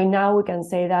 Right now, we can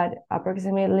say that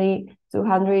approximately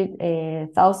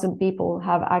 200,000 people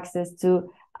have access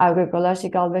to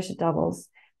agroecological vegetables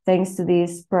thanks to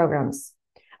these programs.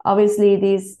 Obviously,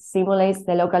 this stimulates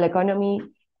the local economy,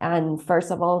 and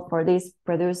first of all, for these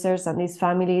producers and these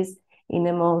families in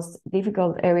the most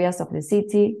difficult areas of the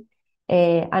city,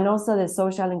 and also the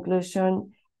social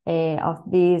inclusion of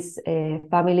these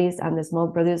families and the small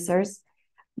producers.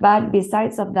 But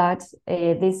besides of that,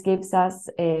 this gives us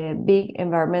big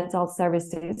environmental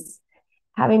services,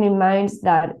 having in mind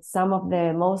that some of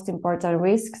the most important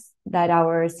risks that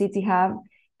our city have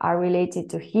are related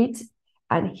to heat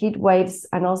and heat waves,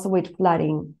 and also with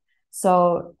flooding.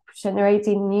 So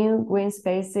generating new green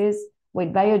spaces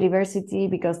with biodiversity,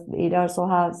 because it also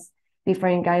has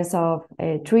different kinds of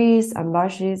trees and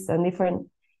bushes and different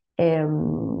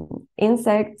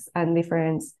insects and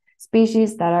different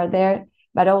species that are there,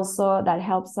 but also that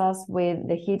helps us with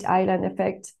the heat island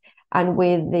effect and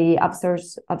with the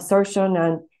absorption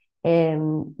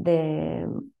and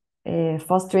the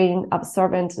fostering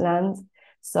absorbent land,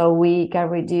 so we can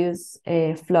reduce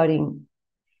flooding.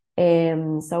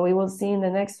 So we will see in the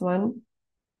next one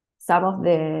some of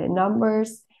the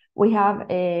numbers. We have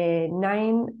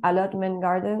 9 allotment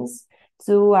gardens.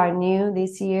 2 are new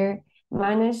this year,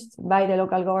 managed by the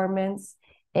local governments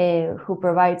who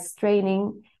provides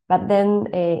training. But then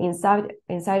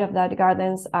inside of that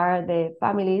gardens are the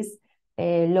families,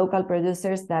 local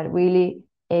producers that really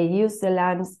use the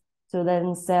lands to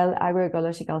then sell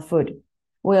agroecological food.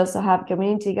 We also have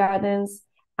community gardens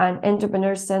and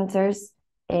entrepreneur centers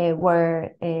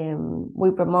where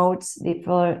we promote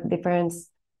different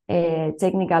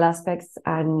technical aspects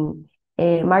and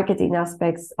marketing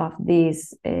aspects of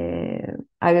this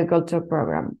agriculture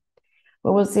program.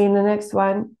 We will see in the next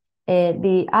one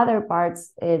the other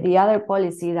parts, the other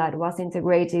policy that was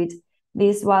integrated.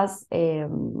 This was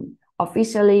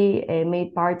officially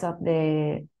made part of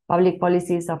the public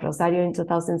policies of Rosario in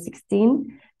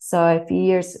 2016, so a few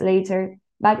years later.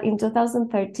 But in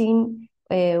 2013,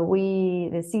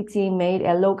 the city made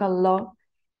a local law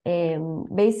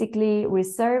basically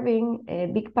reserving a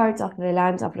big part of the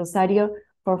land of Rosario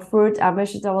for fruit and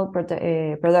vegetable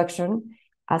production.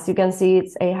 As you can see,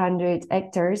 it's 800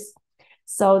 hectares.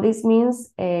 So this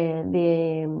means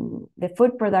the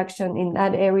food production in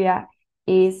that area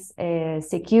is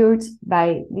secured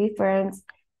by different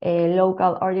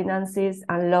local ordinances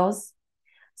and laws.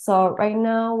 So right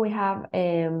now we have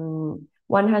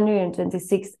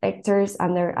 126 hectares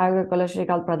under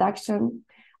agroecological production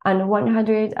and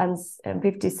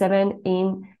 157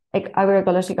 in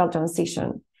agroecological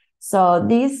transition. So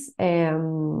these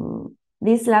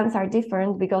lands are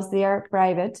different because they are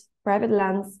private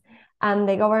lands, and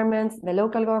the government, the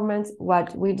local government,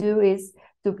 what we do is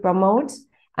to promote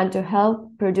and to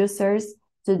help producers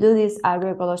to do this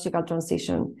agroecological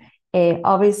transition.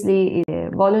 Obviously,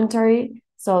 voluntary.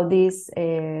 So these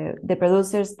the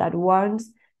producers that want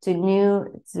to know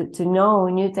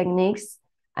new techniques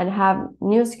and have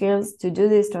new skills to do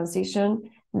this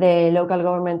transition, the local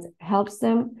government helps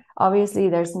them. Obviously,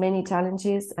 there's many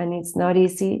challenges and it's not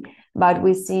easy, but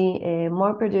we see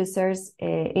more producers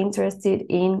interested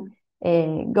in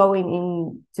going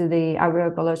into the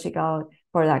agroecological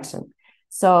production.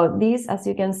 So this, as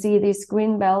you can see, this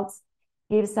green belt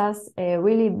gives us a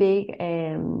really big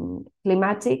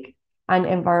climatic and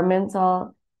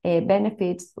environmental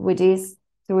benefit, which is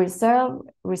to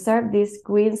reserve this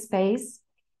green space,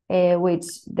 which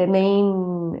the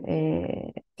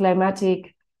main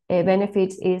climatic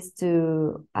benefit is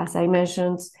to, as I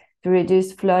mentioned, to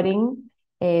reduce flooding.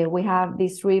 We have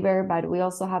this river, but we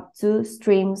also have 2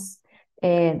 streams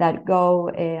that go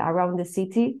around the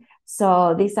city.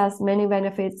 So this has many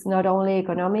benefits, not only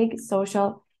economic,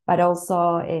 social, but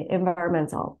also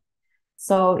environmental.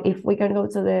 So if we can go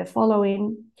to the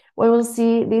following, we will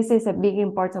see this is a big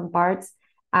important part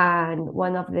and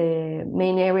one of the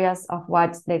main areas of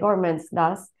what the government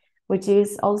does, which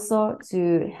is also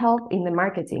to help in the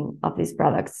marketing of these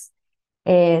products,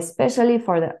 especially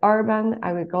for the urban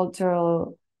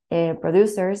agricultural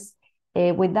producers.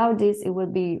 Without this, it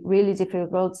would be really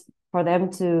difficult for them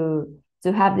to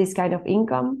to have this kind of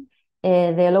income.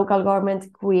 The local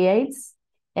government creates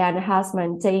and has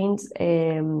maintained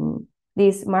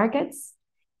these markets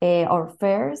or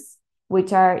fairs,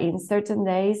 which are in certain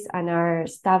days and are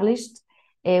established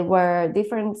where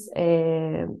different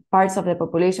parts of the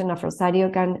population of Rosario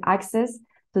can access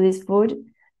to this food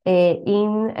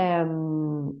in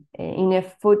a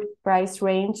food price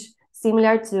range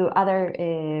similar to other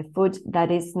food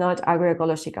that is not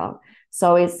agroecological.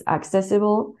 So it's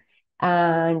accessible,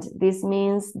 and this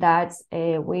means that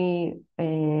we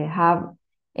have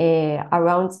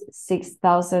around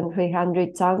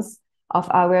 6,300 tons of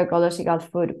agroecological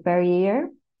food per year,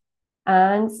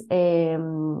 and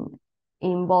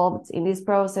involved in this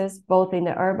process, both in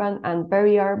the urban and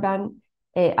peri-urban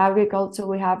agriculture,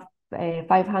 we have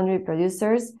 500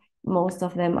 producers. Most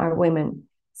of them are women.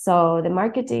 So the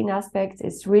marketing aspect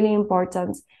is really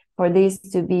important for this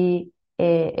to be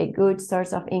a good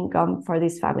source of income for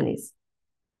these families.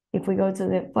 If we go to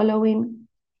the following,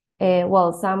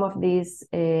 well, some of these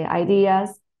ideas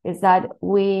is that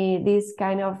this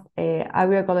kind of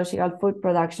agroecological food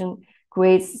production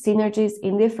creates synergies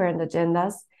in different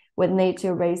agendas with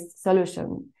nature-based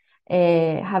solution,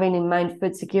 having in mind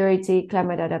food security,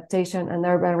 climate adaptation, and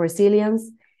urban resilience.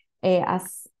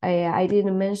 As I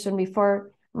didn't mention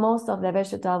before, most of the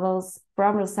vegetables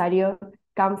from Rosario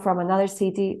come from another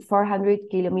city 400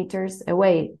 kilometers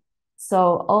away.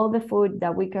 So all the food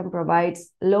that we can provide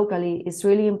locally is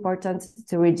really important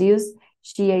to reduce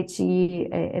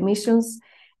GHG emissions,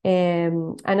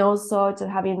 and also to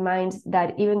have in mind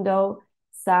that even though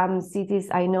some cities,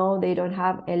 I know they don't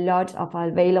have a lot of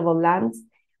available land,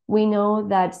 we know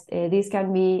that this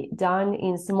can be done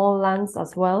in small lands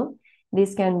as well.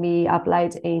 This can be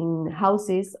applied in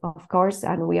houses, of course,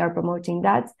 and we are promoting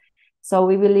that. So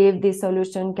we believe this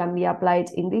solution can be applied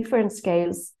in different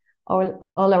scales all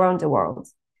around the world.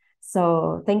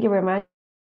 So thank you very much.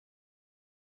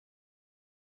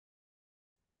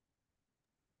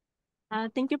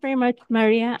 Thank you very much,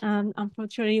 Maria.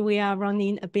 Unfortunately, we are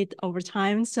running a bit over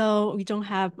time, so we don't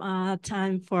have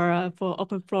time for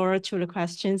open floor to the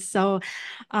questions. So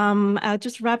I'll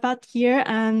just wrap up here.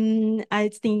 And I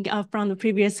think from the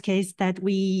previous case that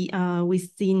we've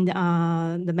seen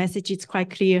the message is quite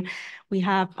clear. We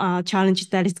have challenges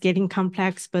that is getting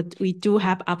complex, but we do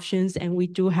have options and we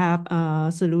do have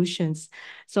solutions.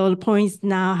 So the point is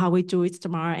now how we do it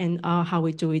tomorrow, and how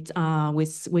we do it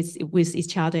with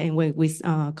each other and with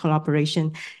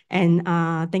collaboration. And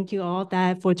thank you all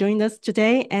for joining us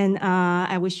today. And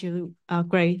I wish you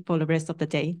great for the rest of the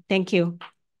day. Thank you.